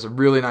 it was a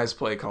really nice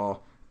play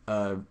call.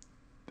 A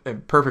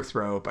perfect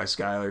throw by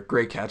Skyler.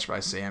 Great catch by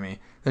Sammy.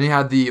 Then he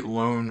had the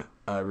lone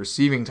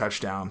receiving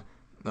touchdown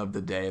of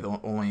the day, the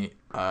only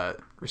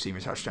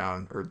receiving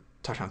touchdown through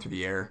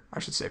the air, I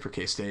should say, for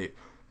K-State.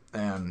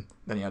 And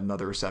then he had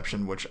another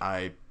reception, which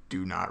I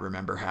do not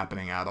remember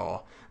happening at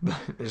all, but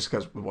just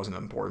because it wasn't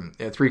important.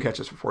 He had 3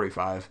 catches for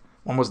 45.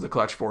 One was the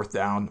clutch fourth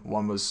down.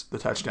 One was the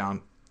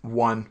touchdown.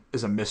 One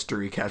is a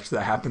mystery catch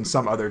that happened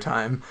some other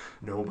time.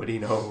 Nobody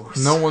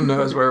knows. No one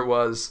knows where it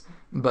was.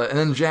 And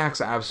then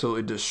Jax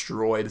absolutely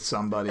destroyed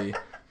somebody.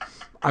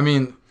 I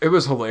mean, it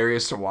was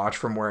hilarious to watch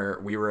from where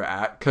we were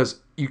at,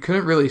 because you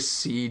couldn't really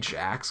see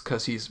Jax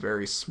because he's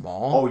very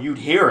small. Oh, you'd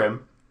hear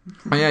him.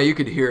 Yeah, you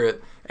could hear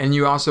it. And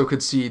you also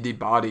could see the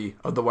body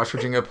of the West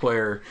Virginia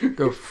player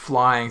go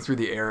flying through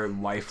the air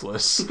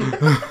lifeless.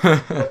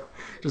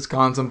 Just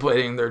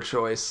contemplating their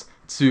choice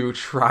to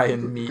try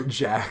and meet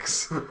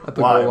Jax at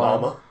the Why, goal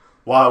line. Mama?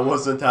 Why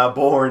wasn't I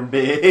born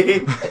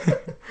big?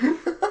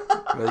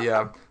 But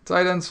yeah,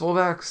 tight ends,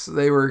 fullbacks,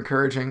 they were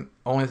encouraging.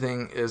 Only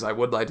thing is I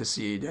would like to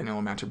see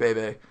Daniel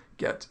Matabebe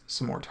get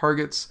some more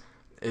targets.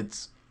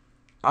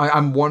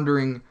 I'm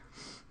wondering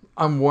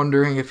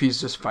if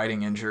he's just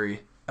fighting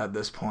injury at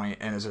this point,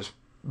 and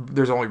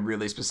there's only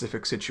really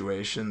specific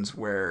situations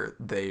where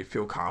they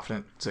feel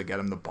confident to get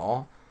him the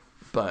ball.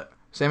 But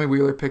Sammy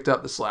Wheeler picked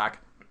up the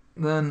slack.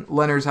 Then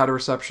Leonard's had a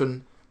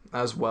reception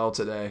as well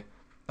today.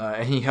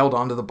 And he held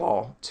on to the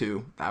ball,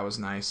 too. That was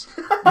nice.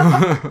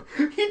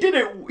 He did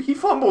it. He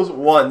fumbles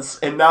once,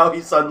 and now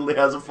he suddenly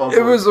has a fumble.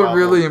 It was a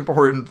really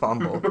important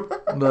fumble.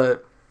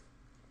 But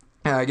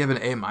yeah, I give an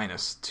A-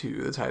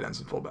 to the tight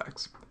ends and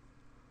fullbacks.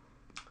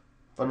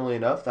 Funnily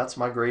enough, that's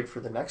my grade for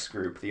the next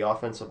group, the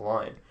offensive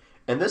line.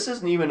 And this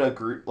isn't even a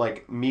group,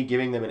 me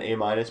giving them an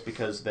A-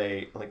 because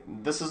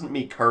this isn't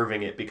me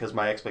curving it because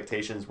my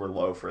expectations were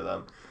low for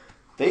them.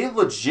 They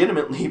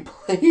legitimately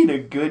played a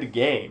good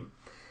game.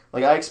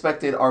 Like, I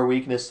expected our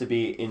weakness to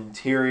be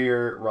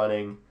interior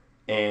running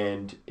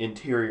and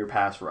interior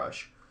pass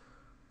rush.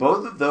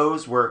 Both of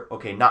those were,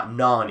 okay, not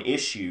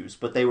non-issues,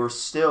 but they were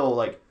still,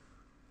 like,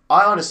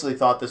 I honestly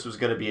thought this was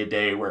going to be a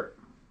day where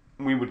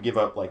we would give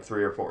up, like,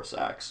 3 or 4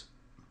 sacks.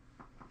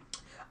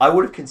 I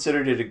would have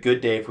considered it a good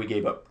day if we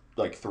gave up,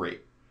 like, 3.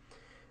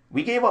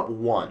 We gave up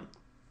 1.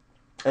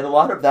 And a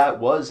lot of that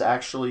was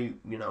actually,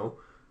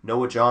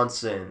 Noah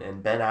Johnson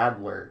and Ben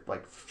Adler,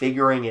 like,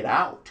 figuring it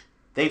out.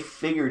 They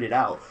figured it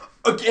out.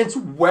 Against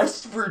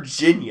West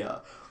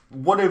Virginia,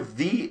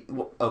 the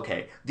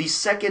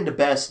second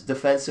best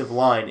defensive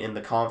line in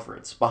the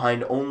conference,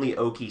 behind only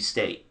Okie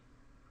State.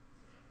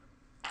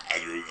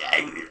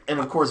 And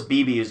of course,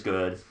 BB is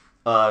good.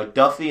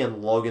 Duffy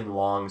and Logan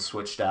Long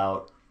switched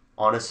out.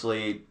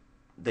 Honestly,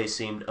 they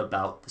seemed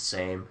about the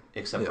same,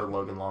 except for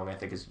Logan Long, I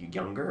think, is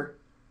younger.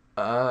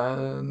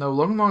 No,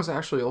 Logan Long is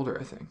actually older,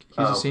 I think.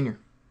 He's a senior.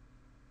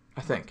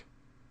 I think.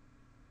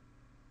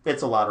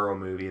 It's a lateral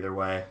move either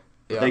way.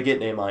 Yeah. They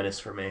get an A-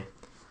 for me.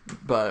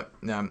 But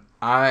yeah,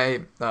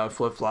 I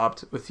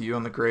flip-flopped with you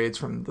on the grades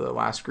from the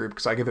last group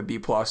because I give a B+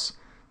 to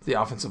the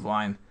offensive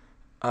line.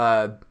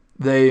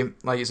 They,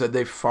 like you said,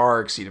 they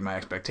far exceeded my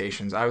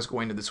expectations. I was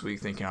going to this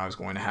week thinking I was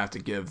going to have to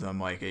give them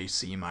like a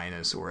C-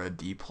 or a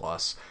D+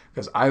 because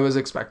I was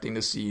expecting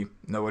to see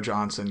Noah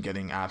Johnson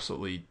getting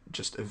absolutely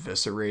just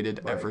eviscerated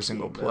every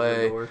single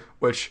play,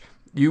 which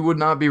you would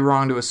not be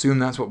wrong to assume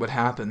that's what would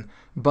happen.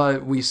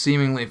 But we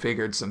seemingly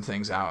figured some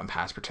things out in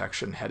pass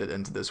protection headed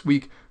into this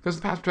week because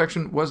the pass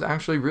protection was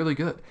actually really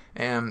good.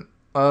 And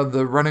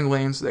the running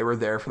lanes, they were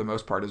there for the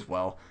most part as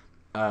well.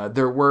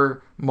 There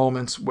were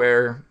moments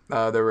where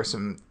there were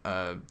some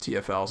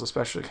TFLs,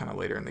 especially kind of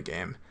later in the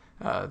game.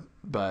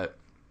 But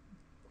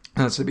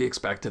that's to be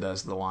expected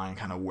as the line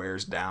kind of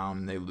wears down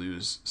and they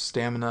lose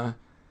stamina.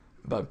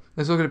 But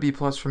they still get a B+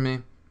 for me.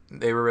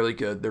 They were really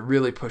good. They're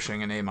really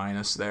pushing an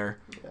A- there.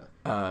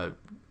 Yeah.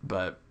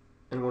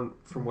 And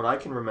from what I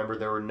can remember,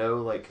 there were no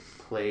like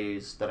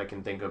plays that I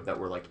can think of that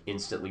were like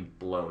instantly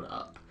blown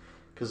up.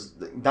 Because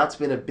that's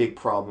been a big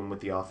problem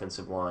with the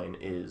offensive line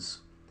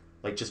is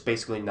like just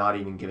basically not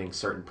even giving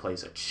certain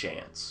plays a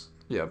chance.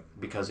 Yeah.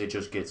 Because it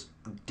just gets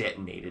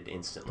detonated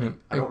instantly. Yeah.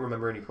 I don't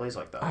remember any plays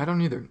like that. I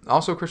don't either.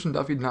 Also, Christian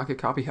Duffy did not get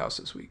copy house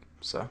this week,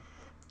 so.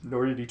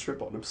 Nor did he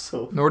trip on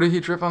himself.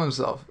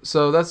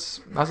 So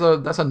that's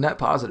a net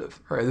positive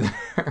right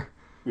there.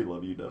 We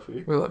love you,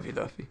 Duffy. We love you,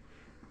 Duffy.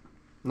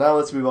 Now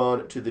let's move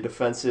on to the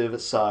defensive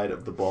side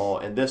of the ball,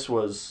 and this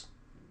was,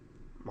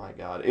 my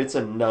God, it's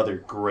another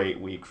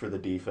great week for the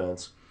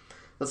defense.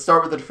 Let's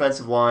start with the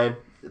defensive line.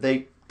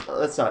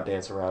 Let's not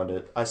dance around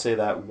it. I say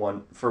that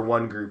for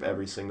one group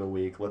every single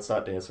week. Let's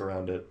not dance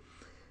around it.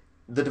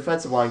 The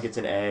defensive line gets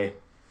an A.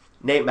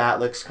 Nate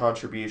Matlick's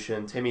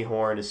contribution. Timmy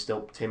Horn is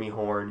still Timmy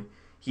Horn.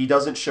 He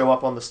doesn't show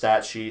up on the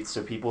stat sheet,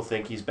 so people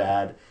think he's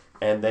bad.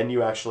 And then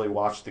you actually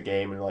watch the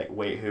game and you're like,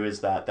 wait, who is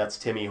that? That's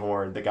Timmy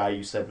Horn, the guy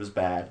you said was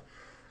bad.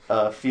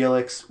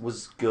 Felix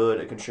was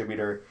good, a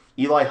contributor.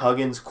 Eli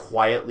Huggins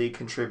quietly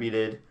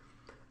contributed.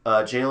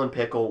 Jalen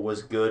Pickle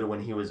was good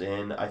when he was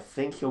in. I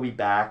think he'll be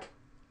back.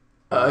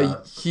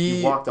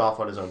 He walked off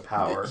on his own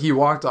power.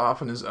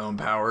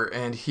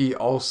 And he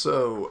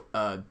also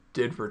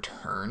did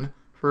return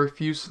for a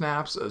few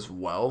snaps as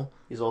well.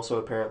 He's also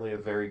apparently a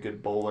very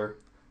good bowler.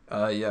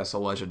 Yes,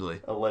 allegedly.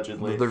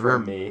 Allegedly, me.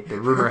 The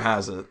rumor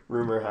has it.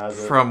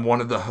 From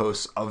one of the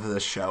hosts of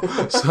this show.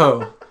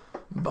 So,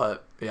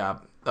 but yeah,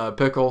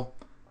 Pickle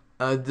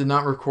did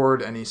not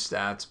record any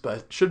stats,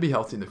 but should be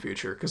healthy in the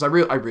future because I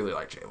really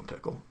like Jalen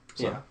Pickle.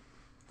 So. Yeah,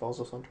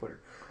 follows us on Twitter.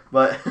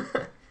 But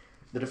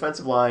the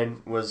defensive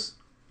line was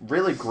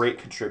really great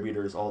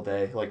contributors all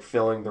day, like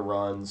filling the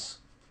runs,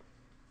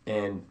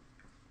 and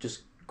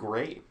just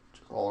great,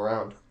 just all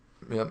around.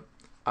 Yep.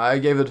 I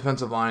gave the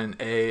defensive line an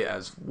A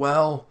as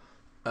well.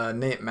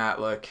 Nate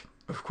Matlick,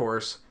 of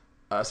course,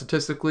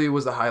 statistically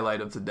was the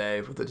highlight of the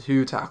day with the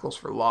 2 tackles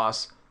for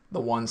loss,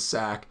 the 1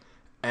 sack,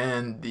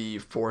 and the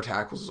 4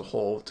 tackles as a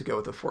whole to go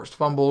with the forced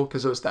fumble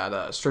because it was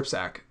that strip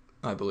sack,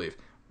 I believe,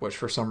 which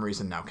for some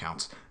reason now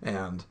counts.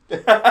 And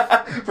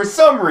for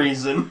some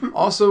reason.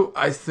 Also,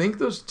 I think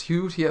those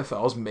 2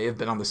 TFLs may have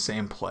been on the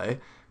same play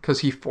because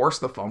he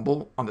forced the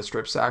fumble on the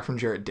strip sack from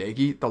Jarrett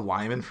Dagey. The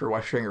lineman for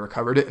West Virginia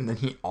recovered it, and then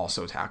he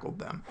also tackled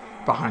them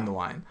behind the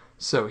line.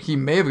 So he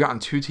may have gotten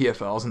 2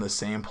 TFLs in the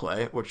same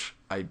play, which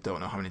I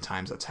don't know how many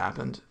times that's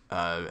happened.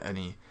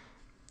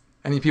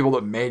 Any people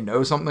that may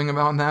know something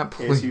about that,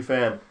 please.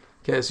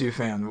 KSU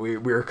fan,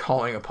 we're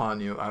calling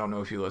upon you. I don't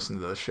know if you listen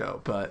to this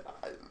show, but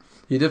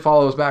he did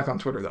follow us back on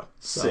Twitter, though.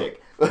 So.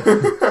 Sick.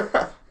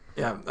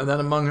 Yeah, and then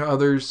among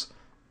others,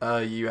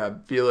 you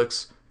have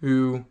Felix,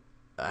 who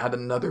had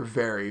another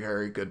very,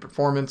 very good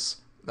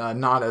performance.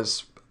 Not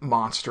as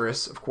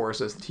monstrous, of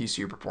course, as the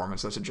TCU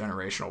performance. That's a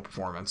generational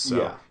performance,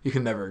 so you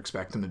can never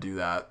expect him to do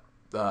that.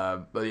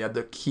 But he had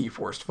the key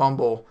forced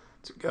fumble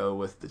to go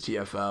with the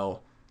TFL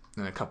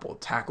and a couple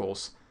of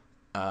tackles.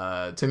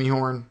 Timmy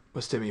Horn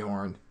was Timmy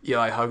Horn.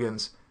 Eli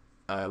Huggins,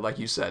 like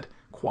you said,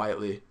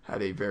 quietly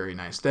had a very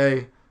nice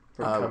day.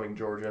 From Cumming,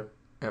 Georgia.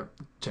 Yep,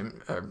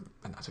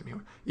 not Tim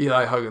Heward.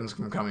 Eli Huggins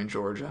from Cumming,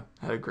 Georgia,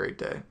 had a great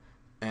day,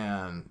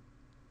 and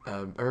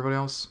everybody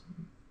else,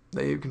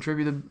 they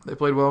contributed. They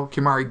played well.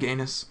 Kimari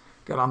Gaines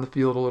got on the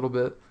field a little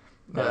bit.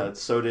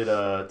 So did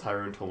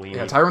Tyrone Tolini.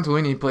 Yeah, Tyrone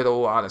Tolini played a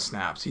lot of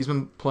snaps. He's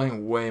been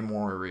playing way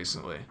more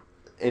recently.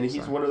 And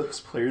he's one of those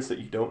players that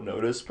you don't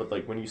notice, but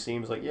like when you see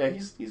him, it's like, yeah,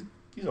 he's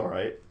all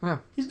right. Yeah,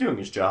 he's doing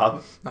his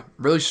job.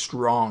 Really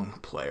strong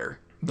player,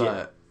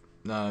 but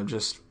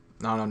just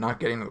not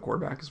getting to the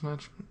quarterback as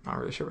much. Not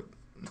really sure.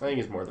 I think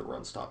he's more the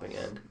run stopping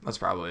end. That's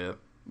probably it.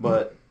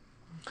 But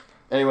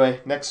anyway,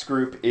 next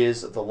group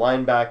is the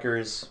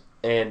linebackers,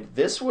 and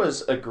this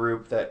was a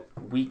group that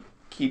we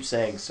keep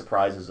saying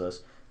surprises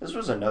us. This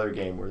was another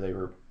game where they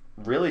were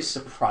really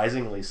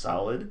surprisingly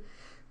solid.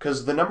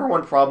 Because the number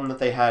one problem that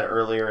they had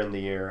earlier in the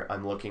year,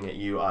 I'm looking at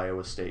you,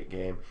 Iowa State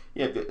game.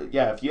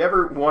 Yeah, if you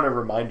ever want a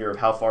reminder of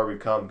how far we've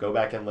come, go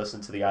back and listen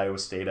to the Iowa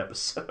State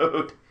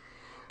episode.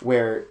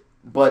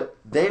 But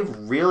they've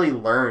really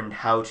learned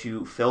how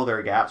to fill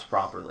their gaps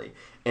properly.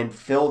 And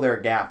fill their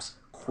gaps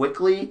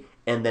quickly,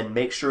 and then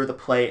make sure the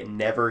play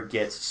never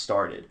gets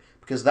started.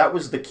 Because that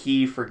was the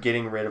key for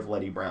getting rid of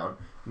Leddie Brown.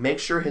 Make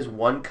sure his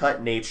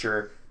one-cut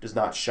nature does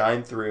not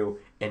shine through,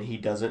 and he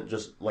doesn't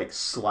just,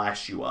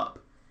 slash you up.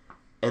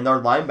 And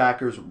our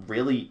linebackers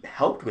really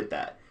helped with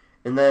that.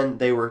 And then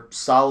they were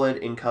solid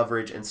in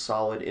coverage and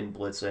solid in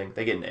blitzing.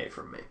 They get an A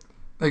from me.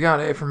 They got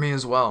an A from me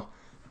as well.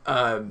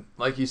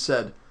 Like you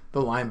said,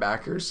 the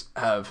linebackers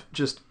have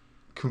just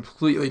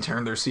completely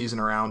turned their season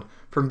around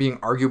from being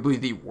arguably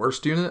the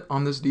worst unit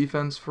on this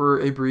defense for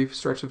a brief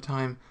stretch of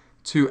time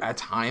to, at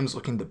times,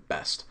 looking the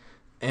best.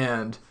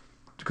 And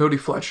Cody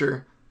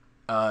Fletcher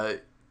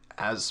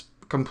has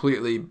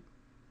completely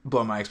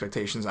blown my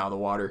expectations out of the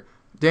water.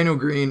 Daniel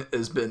Green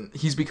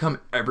he's become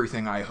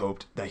everything I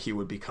hoped that he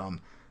would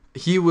become.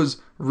 He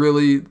was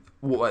really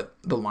what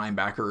the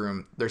linebacker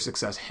room, their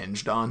success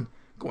hinged on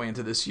going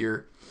into this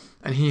year.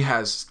 And he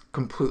has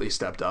completely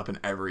stepped up in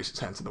every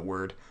sense of the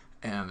word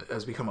and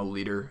has become a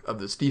leader of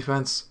this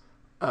defense.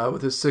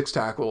 With his 6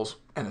 tackles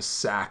and a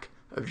sack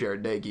of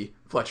Jared Dagey,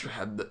 Fletcher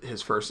had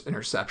his first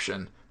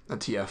interception at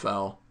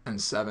TFL and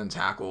 7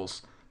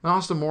 tackles. And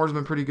Austin Moore's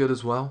been pretty good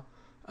as well.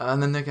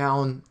 And then Nick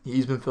Allen,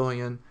 he's been filling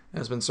in and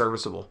has been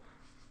serviceable.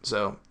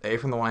 So, A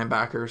from the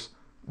linebackers.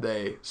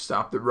 They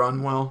stopped the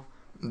run well.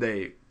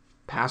 They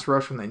pass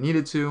rush when they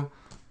needed to.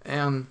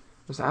 And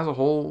just as a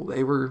whole,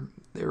 they were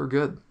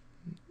good.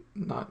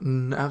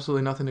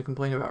 Absolutely nothing to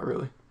complain about,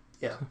 really.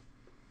 Yeah.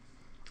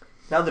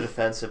 Now the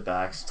defensive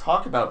backs.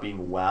 Talk about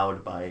being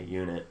wowed by a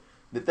unit.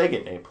 They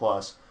get an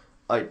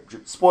A+.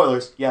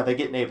 Spoilers, yeah, they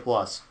get an A+.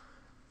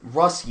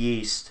 Russ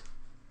Yeast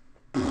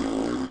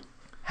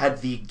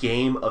had the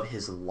game of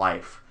his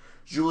life.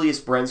 Julius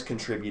Brents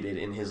contributed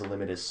in his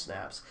limited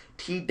snaps.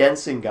 T.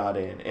 Denson got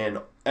in and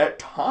at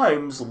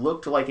times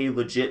looked like a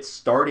legit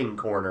starting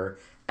corner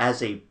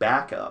as a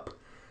backup.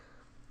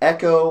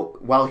 Echo,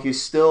 while he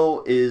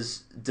still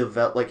is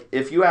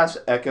if you ask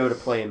Echo to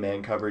play in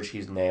man coverage,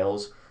 he's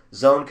nails.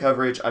 Zone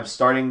coverage, I'm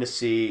starting to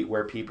see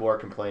where people are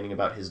complaining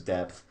about his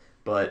depth,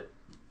 but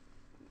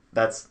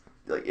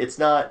it's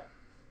not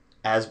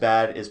as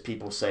bad as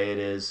people say it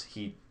is.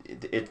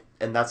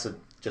 And that's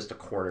just a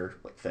corner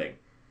thing.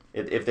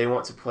 If they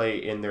want to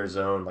play in their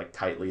zone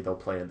tightly, they'll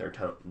play in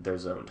their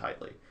zone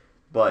tightly.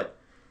 But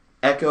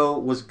Echo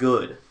was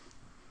good.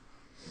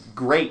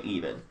 Great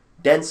even.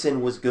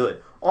 Denson was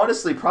good.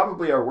 Honestly,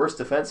 probably our worst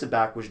defensive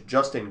back was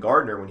Justin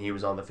Gardner when he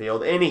was on the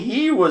field, and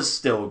he was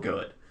still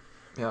good.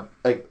 Yeah.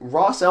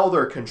 Ross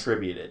Elder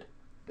contributed.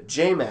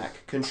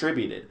 J-Mac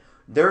contributed.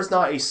 There's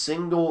not a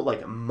single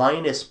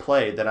minus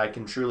play that I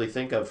can truly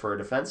think of for a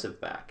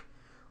defensive back.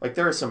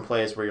 There are some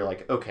plays where you're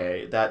like,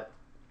 okay, that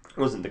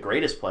wasn't the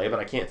greatest play, but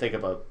I can't think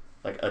of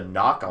a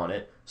knock on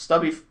it.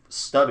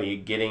 Stubby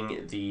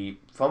getting the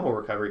fumble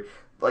recovery.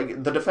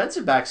 The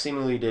defensive back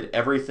seemingly did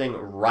everything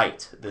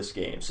right this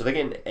game. So they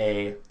get an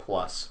A+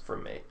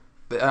 from me.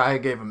 I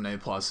gave him an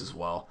A+ as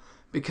well.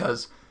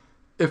 Because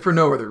if for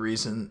no other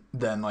reason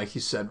than, like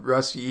you said,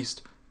 Russ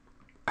Yeast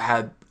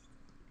had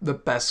the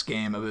best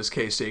game of his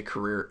K-State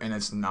career, and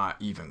it's not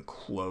even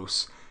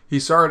close. He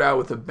started out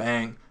with a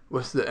bang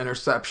with the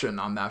interception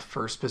on that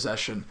first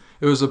possession.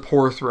 It was a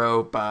poor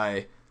throw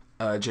by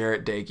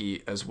Jarrett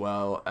Dagey as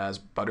well as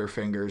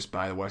Butterfingers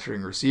by the West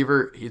Virginia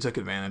receiver. He took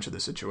advantage of the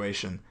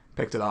situation,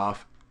 picked it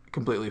off,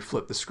 completely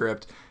flipped the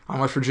script on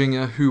West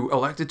Virginia, who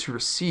elected to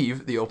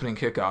receive the opening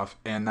kickoff,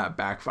 and that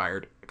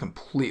backfired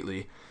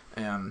completely.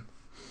 And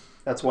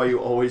that's why you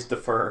always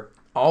defer.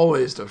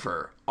 Always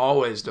defer.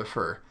 Always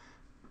defer.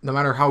 No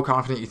matter how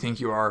confident you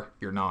think you are,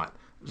 you're not.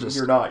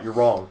 You're not. You're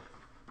wrong.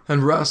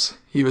 And Russ,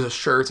 he was a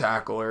sure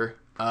tackler.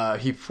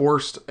 He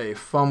forced a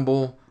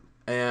fumble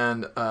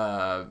and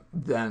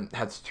then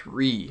had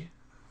three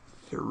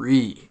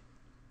pass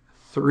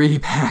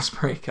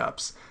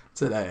breakups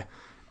today.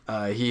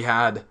 He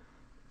had,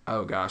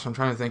 oh gosh, I'm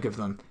trying to think of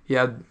them. He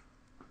had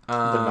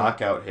the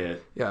knockout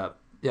hit. Yeah,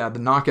 the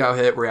knockout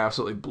hit where he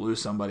absolutely blew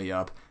somebody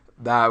up.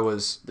 That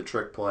was the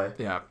trick play.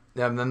 Yeah,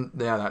 and then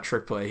that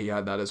trick play, he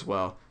had that as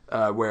well.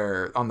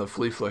 where on the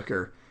flea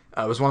flicker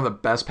was one of the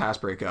best pass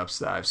breakups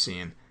that I've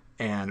seen,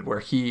 and where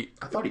I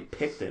thought he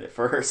picked it at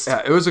first.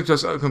 Yeah, it was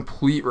just a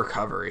complete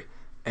recovery,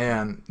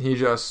 and he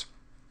just,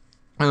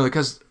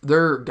 because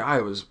their guy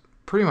was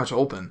pretty much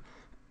open,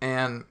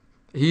 and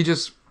he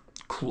just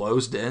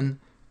closed in,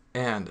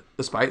 and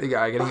despite the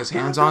guy getting his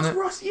hands on it,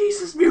 Russ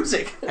Yace's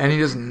music, and he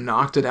just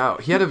knocked it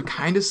out. He had a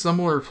kind of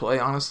similar play,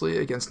 honestly,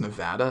 against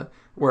Nevada,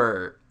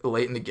 where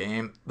late in the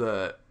game,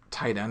 the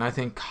tight end, I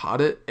think,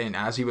 caught it, and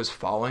as he was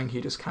falling, he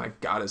just kind of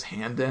got his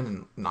hand in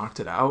and knocked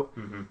it out.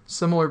 Mm-hmm.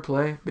 Similar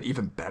play, but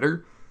even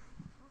better.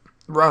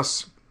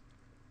 Russ,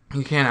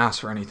 you can't ask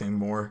for anything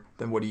more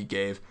than what he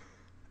gave.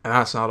 And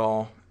that's not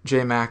all.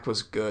 J-Mac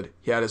was good.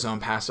 He had his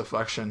own pass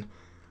deflection.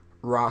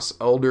 Ross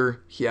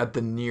Elder, he had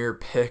the near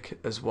pick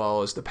as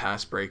well as the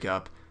pass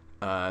breakup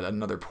at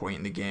another point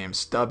in the game.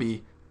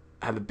 Stubby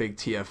had a big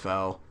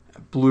TFL.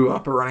 Blew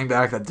up a running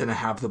back that didn't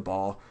have the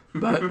ball,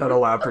 but that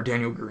allowed for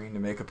Daniel Green to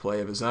make a play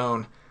of his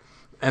own.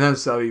 And then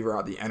Stubby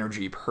brought the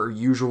energy per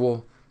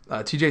usual.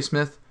 TJ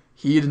Smith,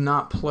 he did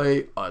not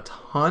play a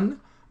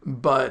ton,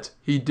 but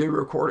he did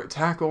record a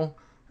tackle.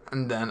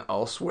 And then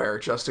elsewhere,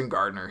 Justin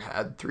Gardner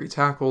had 3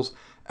 tackles.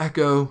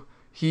 Echo,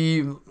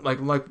 he, like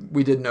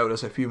we did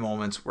notice a few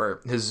moments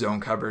where his zone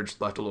coverage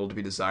left a little to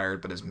be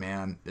desired, but his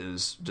man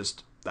is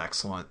just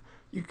excellent.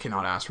 You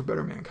cannot ask for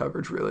better man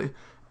coverage, really.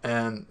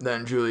 And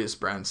then Julius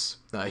Brents,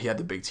 he had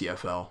the big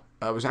TFL.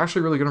 Was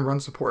actually really going to run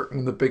support.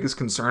 And the biggest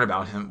concern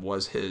about him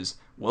was his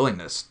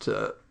willingness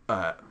to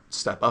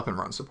step up and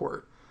run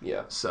support.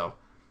 Yeah. So,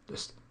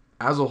 just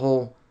as a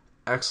whole,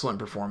 excellent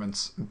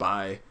performance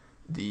by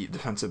the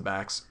defensive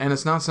backs. And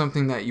it's not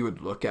something that you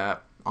would look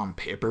at on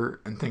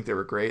paper and think they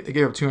were great. They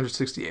gave up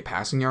 268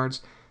 passing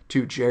yards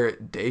to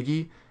Jarret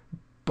Doege,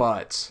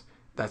 but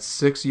that's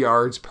 6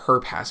 yards per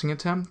passing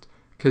attempt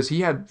because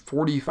he had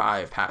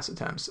 45 pass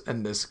attempts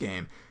in this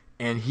game,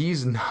 and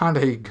he's not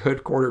a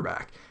good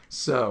quarterback.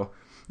 So,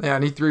 yeah,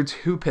 and he threw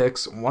 2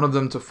 picks, one of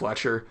them to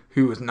Fletcher,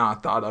 who was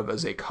not thought of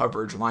as a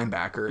coverage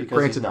linebacker.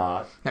 Because he's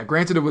not. Now,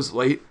 granted, it was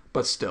late,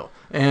 but still.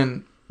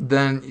 And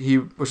then he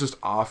was just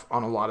off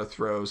on a lot of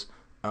throws.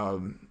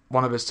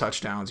 One of his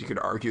touchdowns, you could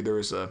argue there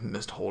was a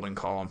missed holding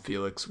call on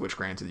Felix, which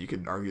granted you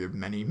could argue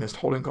many missed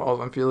holding calls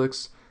on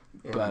Felix.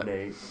 And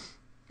Nate.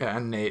 Yeah,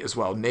 and Nate as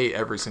well. Nate,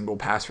 every single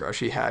pass rush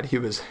he had, he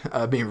was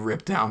being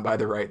ripped down by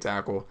the right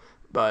tackle.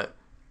 But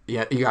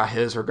yeah, he got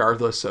his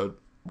regardless, so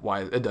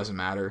why it doesn't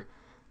matter.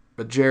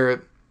 But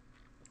Jarret,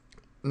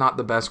 not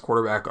the best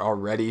quarterback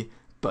already,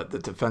 but the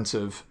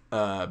defensive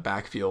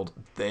backfield,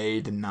 they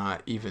did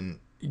not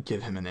even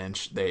give him an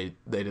inch. They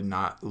did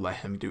not let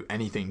him do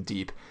anything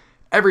deep.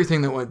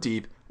 Everything that went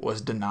deep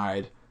was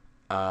denied.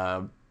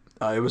 It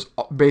was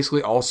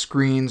basically all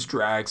screens,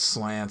 drags,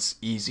 slants,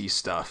 easy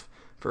stuff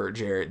for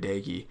Jarret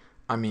Doege.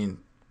 I mean,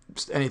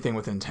 just anything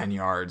within 10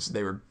 yards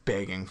they were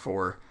begging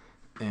for.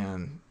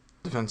 And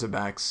defensive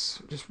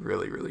backs, just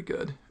really, really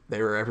good.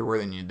 They were everywhere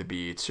they needed to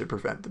be to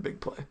prevent the big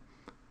play.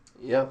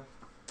 Yeah.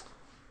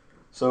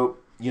 So,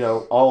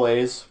 all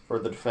A's for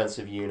the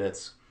defensive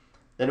units.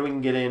 Then we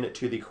can get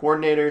into the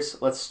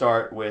coordinators. Let's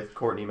start with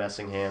Courtney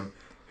Messingham,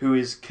 who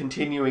is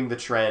continuing the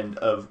trend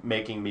of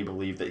making me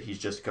believe that he's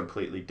just a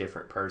completely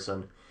different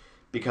person.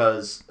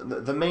 Because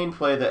the main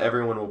play that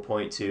everyone will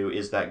point to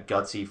is that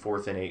gutsy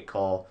 4th and 8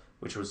 call,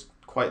 which was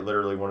quite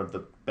literally one of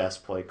the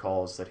best play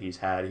calls that he's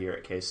had here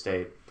at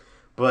K-State.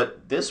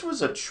 But this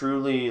was a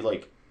truly,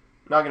 I'm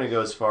not going to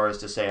go as far as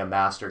to say a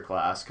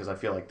masterclass, because I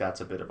feel like that's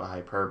a bit of a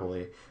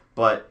hyperbole.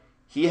 But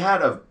he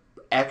had an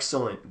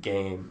excellent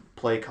game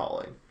play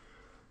calling.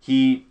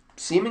 He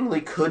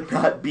seemingly could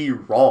not be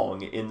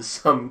wrong in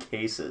some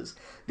cases.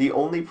 The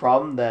only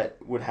problem that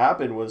would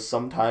happen was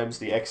sometimes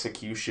the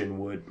execution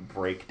would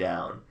break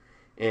down.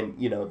 And,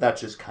 that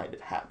just kind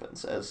of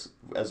happens as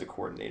a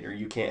coordinator.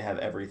 You can't have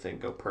everything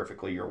go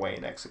perfectly your way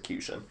in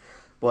execution.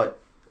 But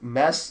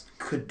Mess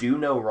could do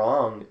no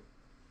wrong,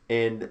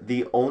 and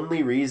the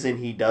only reason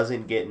he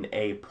doesn't get an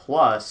A+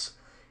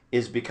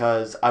 is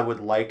because I would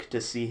like to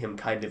see him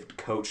kind of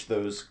coach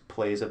those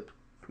plays a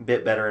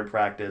bit better in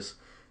practice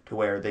to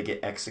where they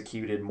get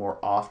executed more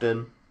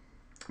often.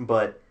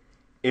 But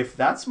if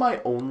that's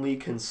my only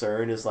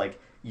concern is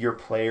your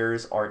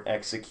players aren't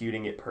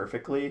executing it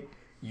perfectly,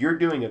 you're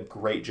doing a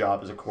great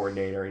job as a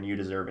coordinator and you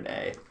deserve an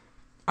A.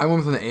 I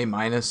went with an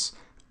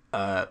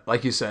A-.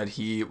 Like you said,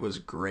 he was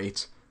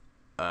great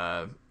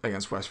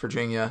against West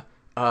Virginia.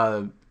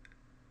 I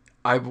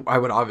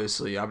would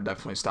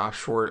definitely stop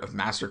short of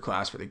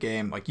masterclass for the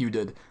game like you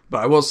did.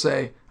 But I will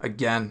say,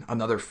 again,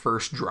 another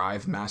first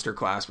drive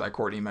masterclass by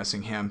Courtney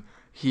Messingham.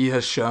 He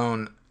has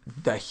shown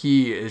that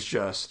he is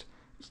just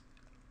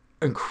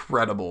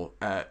incredible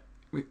at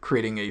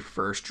creating a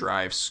first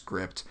drive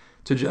script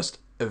to just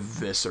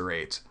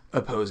eviscerate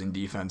opposing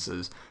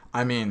defenses.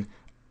 I mean,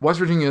 West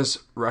Virginia's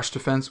rush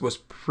defense was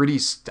pretty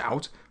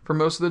stout for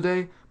most of the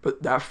day,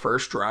 but that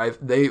first drive,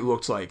 they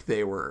looked like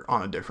they were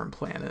on a different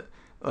planet.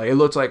 It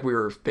looked like we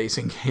were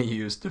facing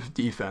KU's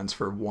defense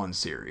for one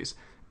series.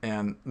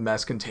 And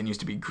Mess continues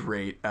to be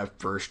great at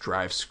first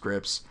drive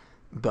scripts.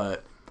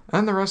 But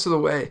then the rest of the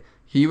way,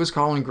 he was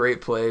calling great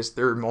plays.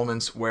 There were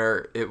moments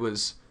where it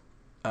was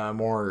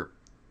more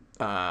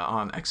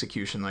on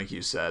execution, like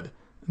you said,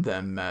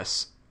 than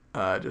Mess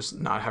just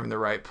not having the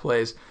right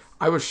plays.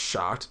 I was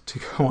shocked to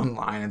go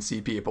online and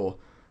see people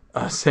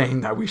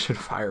saying that we should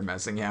fire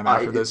Messingham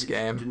after this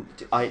game.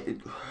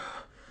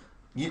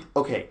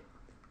 Okay.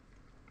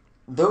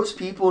 Those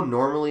people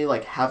normally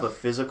like have a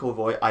physical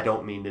voice. I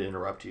don't mean to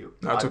interrupt you.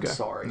 No, it's okay.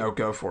 Sorry. No,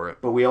 go for it.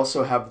 But we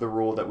also have the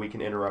rule that we can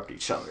interrupt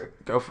each other.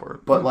 Go for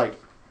it. But like,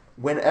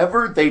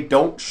 whenever they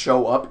don't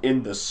show up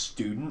in the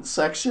student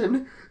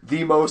section,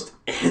 the most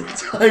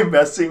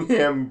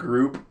anti-Messingham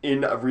group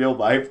in real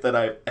life that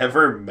I've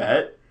ever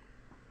met,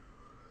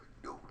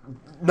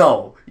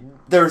 no,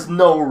 there's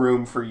no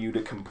room for you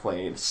to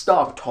complain.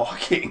 Stop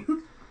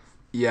talking.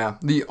 Yeah,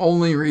 the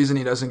only reason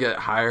he doesn't get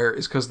higher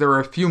is because there were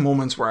a few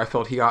moments where I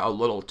felt he got a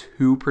little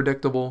too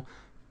predictable,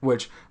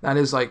 which that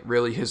is like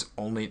really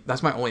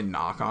that's my only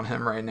knock on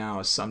him right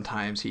now, is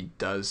sometimes he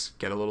does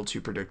get a little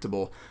too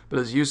predictable, but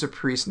his use of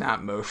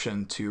pre-snap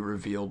motion to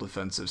reveal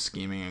defensive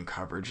scheming and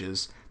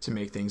coverages to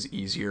make things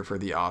easier for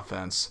the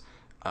offense,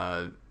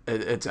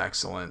 it's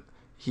excellent.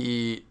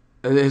 He's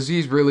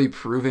really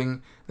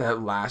proving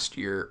that last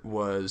year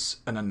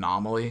was an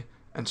anomaly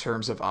in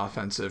terms of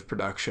offensive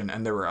production,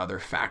 and there were other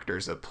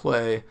factors at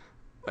play,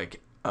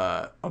 like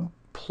a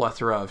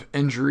plethora of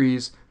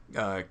injuries,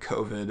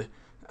 COVID,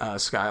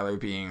 Skyler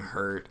being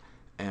hurt,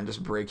 and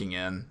just breaking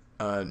in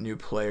new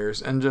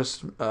players, and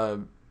just bad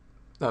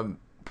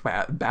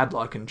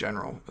luck in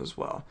general as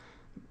well.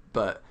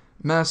 But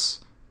Mess,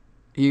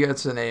 he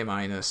gets an A-.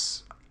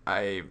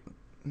 I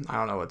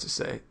don't know what to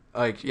say.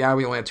 Like, yeah,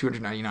 we only had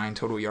 299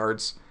 total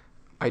yards.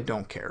 I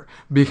don't care,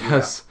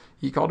 because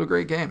he called a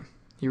great game.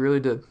 He really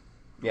did.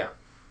 Yeah.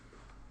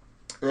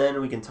 Then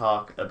we can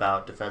talk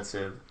about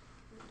defensive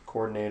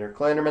coordinator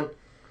Klanderman.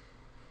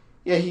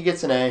 Yeah, he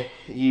gets an A.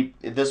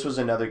 This was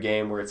another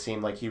game where it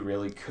seemed like he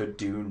really could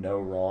do no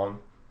wrong,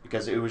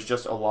 because it was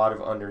just a lot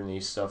of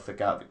underneath stuff that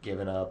got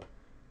given up.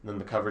 And then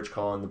the coverage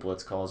call and the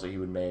blitz calls that he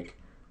would make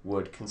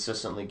would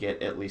consistently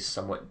get at least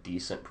somewhat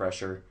decent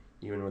pressure,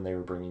 even when they were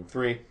bringing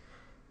 3.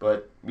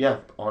 But yeah,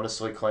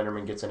 honestly,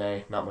 Klanderman gets an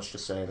A. Not much to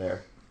say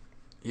there.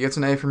 He gets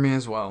an A for me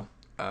as well.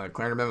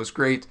 Klanderman was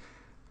great.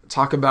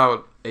 Talk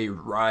about a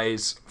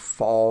rise,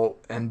 fall,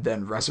 and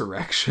then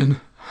resurrection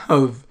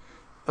of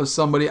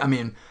somebody. I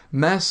mean,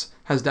 Mess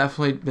has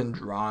definitely been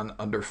drawn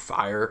under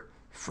fire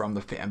from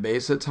the fan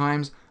base at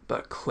times,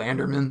 but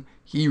Klanderman,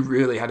 he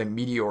really had a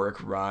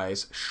meteoric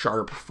rise,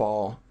 sharp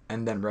fall,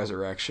 and then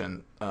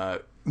resurrection,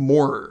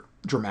 more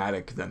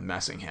dramatic than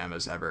Messingham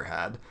has ever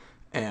had.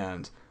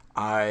 And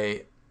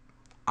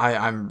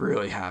I'm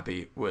really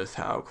happy with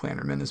how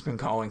Klanderman has been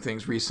calling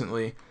things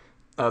recently.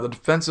 The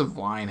defensive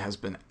line has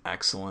been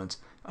excellent.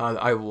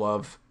 I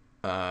love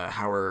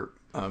how we're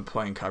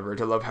playing coverage.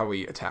 I love how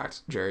we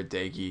attacked Jared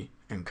Dagey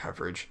in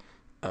coverage.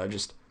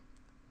 Just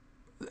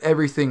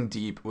everything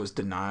deep was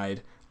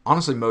denied.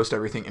 Honestly, most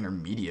everything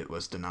intermediate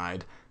was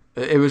denied.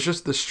 It was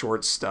just the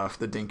short stuff,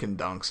 the dink and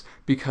dunks,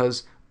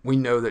 because we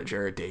know that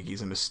Jared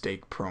Dagey's a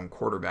mistake-prone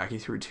quarterback. He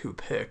threw 2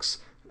 picks.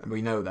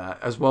 We know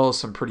that, as well as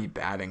some pretty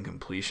bad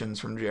incompletions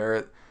from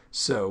Jarrett.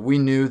 So we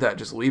knew that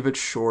just leave it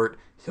short,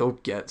 he'll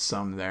get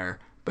some there.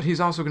 But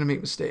he's also going to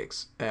make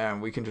mistakes,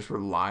 and we can just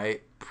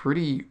rely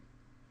pretty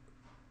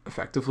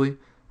effectively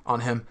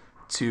on him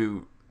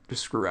to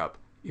just screw up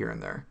here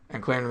and there.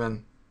 And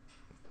Klanderman,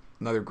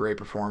 another great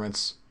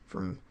performance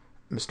from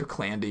Mr.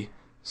 Clandy.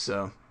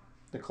 So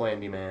the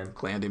Clandy man.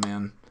 Clandy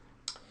man.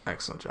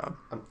 Excellent job.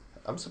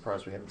 I'm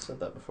surprised we haven't said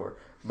that before.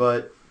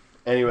 But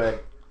anyway,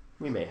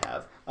 we may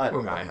have. I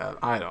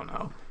don't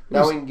know.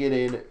 Now we can get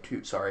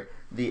into,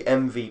 the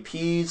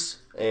MVPs,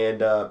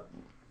 and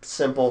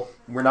simple.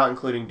 We're not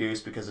including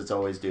Deuce because it's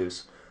always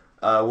Deuce.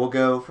 We'll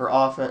go for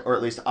offense, or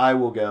at least I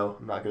will go.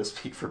 I'm not going to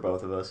speak for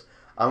both of us.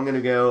 I'm going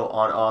to go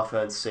on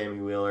offense, Sammy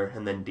Wheeler,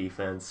 and then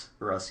defense,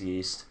 Russ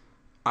Yeast.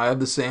 I have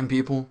the same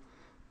people.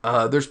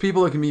 There's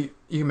people that you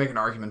can make an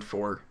argument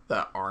for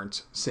that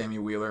aren't Sammy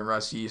Wheeler and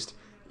Russ Yeast.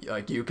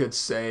 Like you could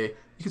say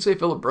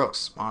Phillip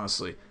Brooks,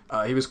 honestly.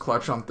 He was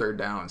clutch on third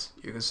downs.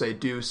 You can say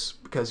Deuce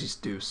because he's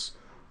Deuce.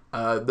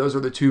 Those are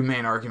the 2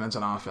 main arguments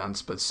on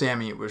offense, but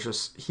Sammy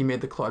he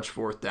made the clutch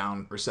 4th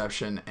down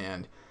reception,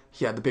 and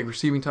he had the big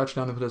receiving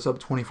touchdown to put us up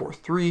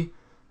 24-3.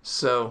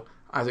 So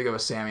I have to go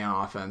with Sammy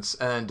on offense.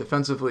 And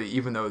defensively,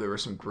 even though there were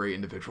some great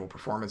individual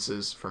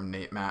performances from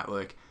Nate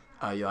Matlick,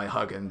 Eli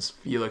Huggins,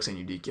 Felix and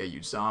Udike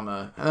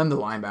Uzama, and then the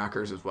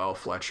linebackers as well,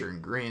 Fletcher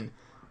and Green,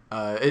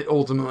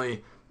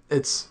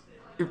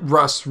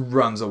 Russ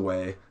runs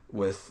away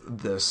with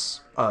this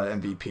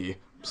MVP.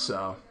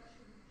 So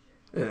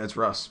it's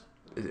Russ.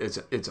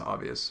 It's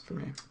obvious for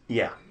me.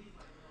 Yeah.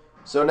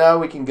 So now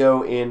we can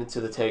go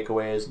into the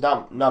takeaways.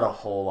 Not a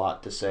whole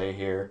lot to say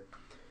here.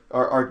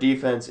 Our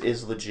defense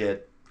is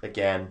legit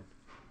again.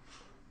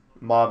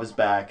 Mob is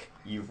back.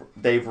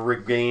 They've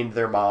regained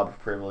their mob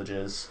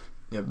privileges.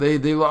 Yeah, they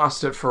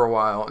lost it for a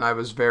while, and I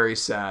was very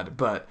sad.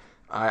 But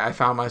I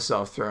found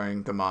myself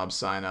throwing the mob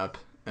sign up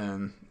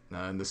in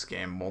this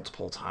game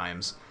multiple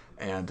times,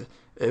 and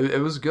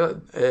it was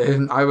good.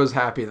 And I was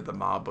happy that the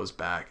mob was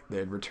back. They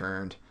had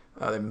returned.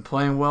 They've been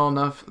playing well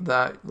enough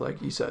that,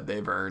 like you said,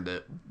 they've earned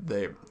it.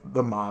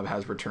 The mob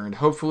has returned.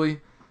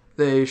 Hopefully,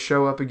 they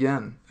show up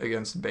again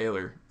against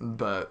Baylor,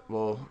 but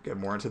we'll get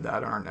more into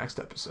that in our next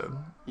episode.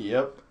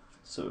 Yep.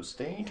 So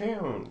stay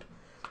tuned.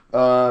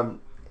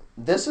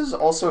 This is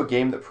also a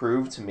game that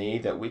proved to me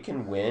that we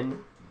can win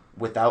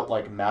without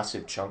like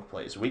massive chunk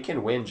plays. We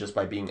can win just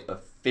by being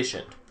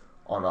efficient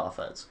on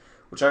offense,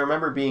 which I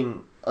remember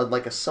being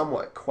a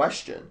somewhat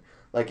question.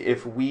 Like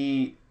if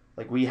we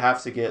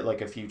have to get like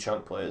a few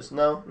chunk plays.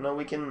 No,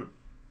 we can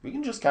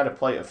just kind of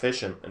play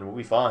efficient and we'll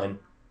be fine.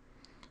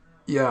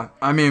 Yeah,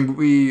 I mean,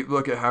 we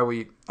look at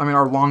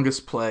our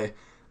longest play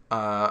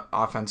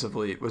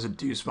offensively was a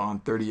Deuce Vaughn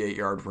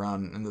 38-yard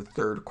run in the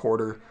third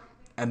quarter.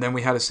 And then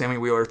we had a Sammy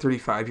Wheeler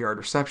 35-yard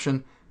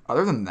reception.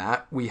 Other than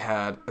that, we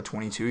had a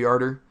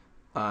 22-yarder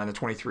and a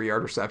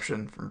 23-yard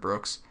reception from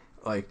Brooks.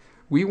 Like,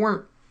 we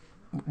weren't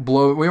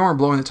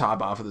blowing the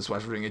top off of this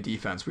West Virginia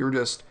defense. We were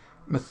just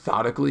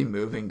methodically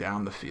moving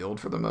down the field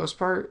for the most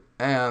part.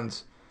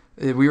 And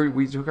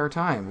we took our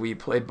time. We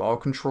played ball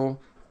control,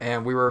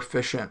 and we were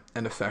efficient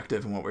and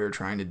effective in what we were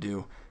trying to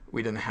do.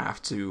 We didn't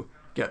have to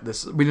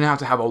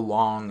have a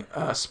long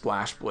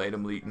splash play to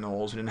Malik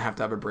Knowles. We didn't have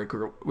to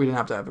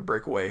have a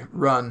breakaway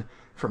run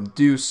from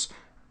Deuce.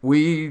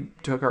 We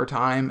took our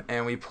time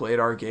and we played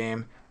our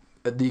game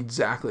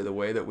exactly the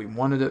way that we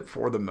wanted it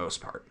for the most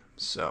part.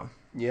 So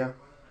yeah.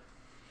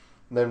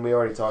 Then we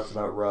already talked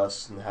about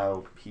Russ and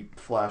how he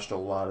flashed a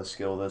lot of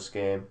skill this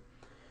game.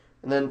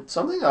 And then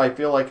something that I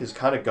feel like has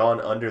kind of gone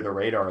under the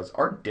radar is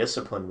our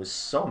discipline was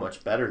so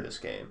much better this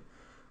game.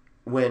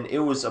 When it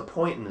was a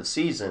point in the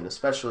season,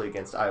 especially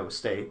against Iowa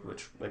State,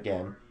 which,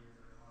 again,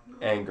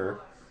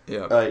 anger.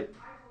 Yeah.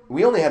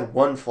 We only had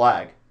one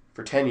flag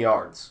for 10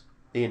 yards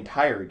the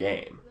entire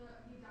game.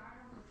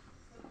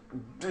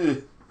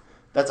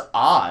 That's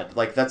odd.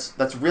 Like,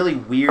 that's really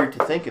weird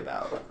to think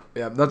about.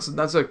 Yeah, that's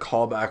a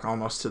callback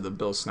almost to the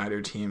Bill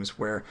Snyder teams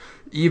where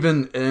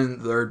even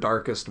in their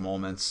darkest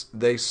moments,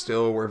 they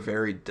still were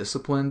very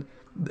disciplined.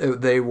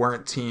 They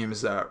weren't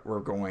teams that were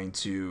going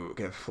to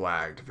get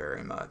flagged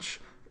very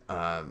much.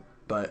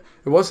 But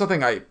it was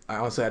something I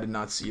honestly I did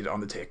not see it on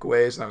the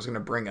takeaways, and I was going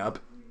to bring up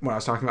when I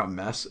was talking about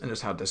mess and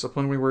just how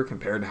disciplined we were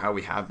compared to how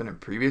we have been in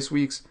previous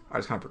weeks. I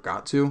just kind of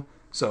forgot to.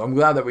 So I'm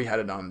glad that we had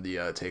it on the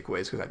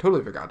takeaways because I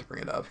totally forgot to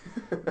bring it up.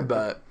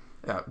 But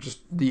yeah,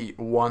 just the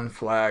one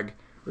flag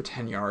for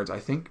 10 yards. I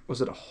think,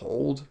 was it a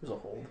hold? It was a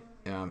hold.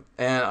 Yeah.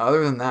 And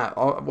other than that,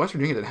 West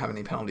Virginia didn't have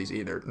any penalties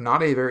either.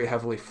 Not a very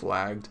heavily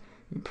flagged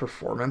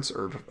performance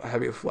or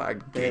heavily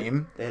flagged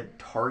game. They had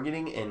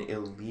targeting and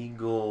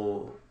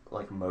illegal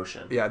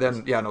motion. Yeah,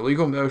 an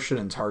illegal motion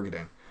and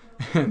targeting.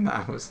 And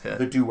that was it.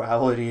 The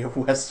duality of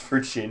West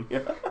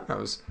Virginia.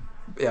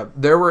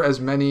 There were as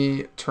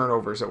many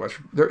turnovers at West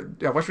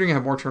Virginia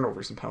had more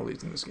turnovers than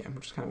penalties in this game,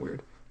 which is kind of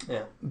weird.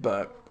 Yeah.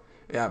 But,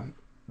 yeah,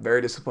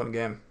 very disciplined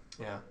game.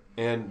 Yeah.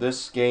 And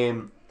this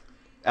game,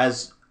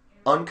 as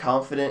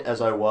unconfident as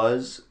I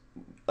was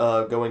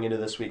going into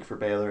this week for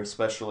Baylor,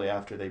 especially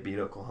after they beat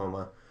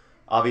Oklahoma,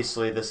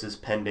 obviously this is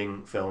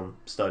pending film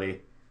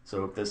study,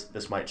 so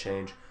this might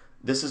change.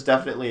 This is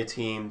definitely a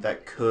team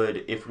that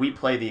could, if we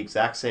play the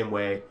exact same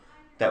way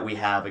that we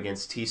have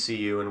against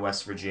TCU and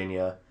West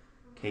Virginia,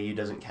 KU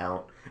doesn't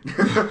count.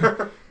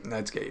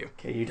 That's KU.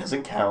 KU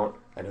doesn't count.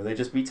 I know they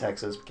just beat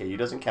Texas, but KU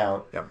doesn't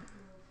count. Yep.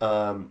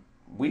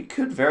 We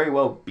could very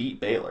well beat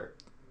Baylor.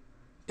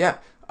 Yeah,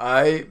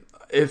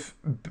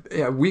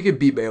 we could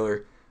beat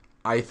Baylor,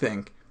 I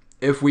think,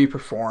 if we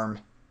perform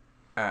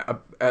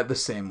at the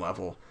same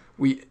level.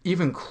 We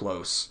even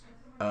close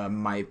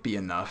might be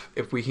enough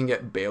if we can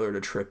get Baylor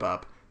to trip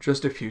up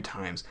just a few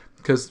times.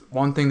 Because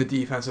one thing the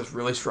defense has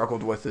really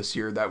struggled with this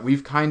year that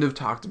we've kind of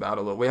talked about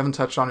a little, we haven't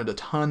touched on it a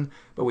ton,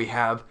 but we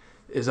have,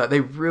 is that they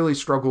really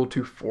struggled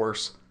to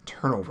force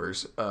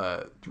turnovers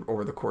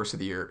over the course of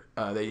the year.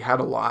 They had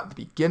a lot at the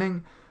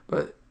beginning,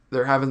 but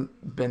there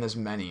haven't been as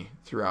many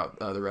throughout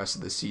the rest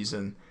of the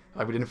season.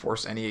 We didn't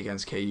force any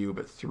against KU,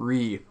 but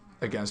 3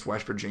 against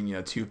West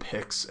Virginia, 2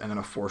 picks, and then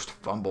a forced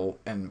fumble,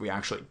 and we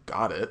actually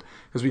got it,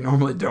 because we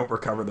normally don't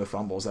recover the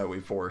fumbles that we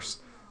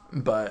force.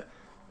 But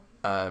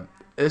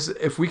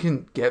if we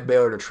can get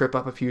Baylor to trip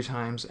up a few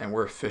times, and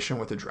we're efficient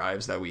with the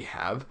drives that we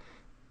have,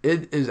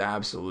 it is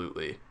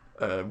absolutely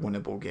a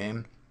winnable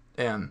game.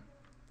 And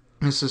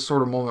it's this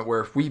sort of moment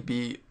where if we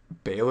beat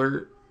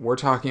Baylor, we're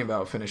talking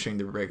about finishing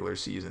the regular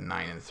season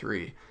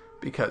 9-3,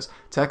 because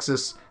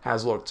Texas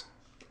has looked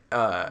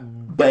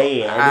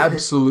bad,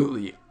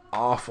 absolutely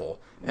awful.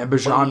 And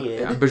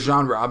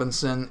Bijan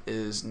Robinson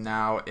is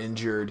now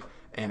injured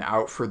and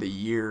out for the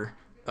year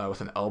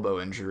with an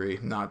elbow injury.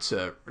 Not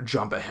to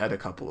jump ahead a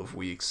couple of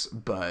weeks,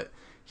 but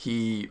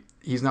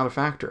he's not a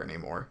factor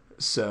anymore.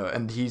 So,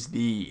 and he's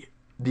the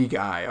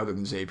guy other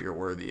than Xavier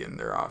Worthy in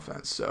their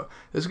offense. So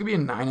this could be a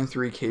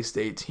 9-3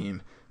 K-State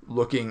team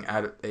looking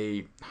at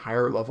a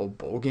higher level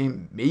bowl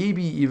game,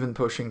 maybe even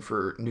pushing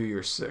for New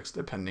Year's 6,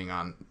 depending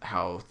on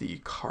how the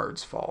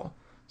cards fall.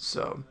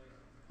 So,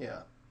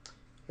 yeah.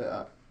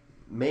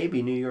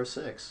 maybe New Year's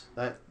 6.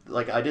 That,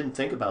 like, I didn't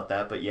think about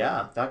that, but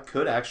yeah, that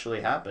could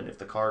actually happen if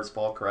the cards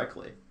fall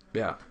correctly.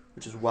 Yeah.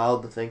 Which is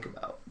wild to think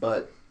about.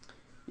 But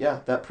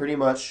yeah, that pretty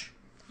much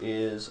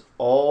is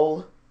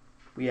all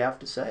we have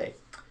to say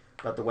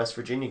about the West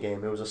Virginia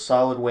game. It was a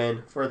solid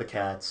win for the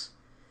Cats,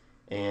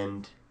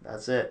 and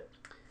that's it.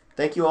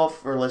 Thank you all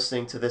for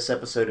listening to this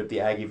episode of the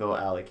Aggieville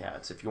Alley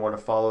Cats. If you want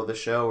to follow the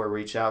show or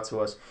reach out to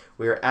us,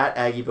 we are at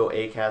Aggieville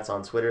ACats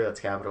on Twitter. That's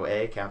capital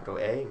A,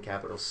 and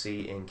capital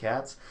C in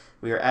Cats.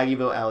 We are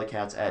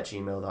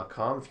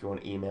AggievilleAlleyCats@gmail.com if you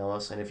want to email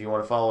us. And if you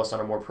want to follow us on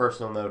a more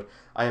personal note,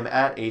 I am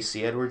at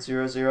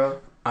ACEdward00.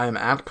 I am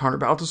at Connor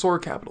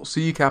Baltasar, capital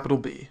C, capital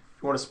B.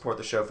 If you want to support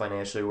the show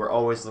financially, we're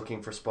always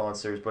looking for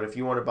sponsors. But if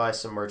you want to buy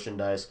some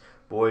merchandise,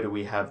 boy, do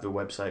we have the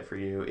website for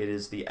you. It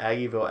is the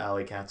Aggieville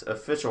Alley Cats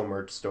official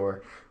merch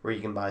store, where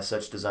you can buy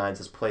such designs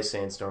as Play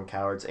Sandstorm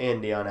Cowards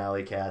and Neon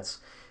Alley Cats,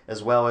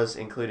 as well as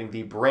including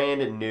the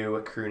brand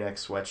new crewneck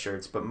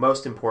sweatshirts. But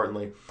most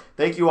importantly,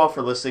 thank you all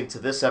for listening to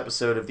this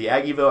episode of the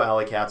Aggieville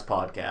Alley Cats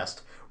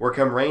podcast. Where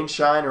come rain,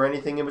 shine, or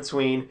anything in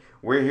between,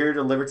 we're here to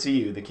deliver to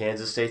you the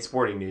Kansas State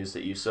sporting news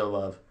that you so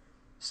love.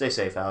 Stay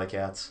safe, Alley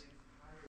Cats.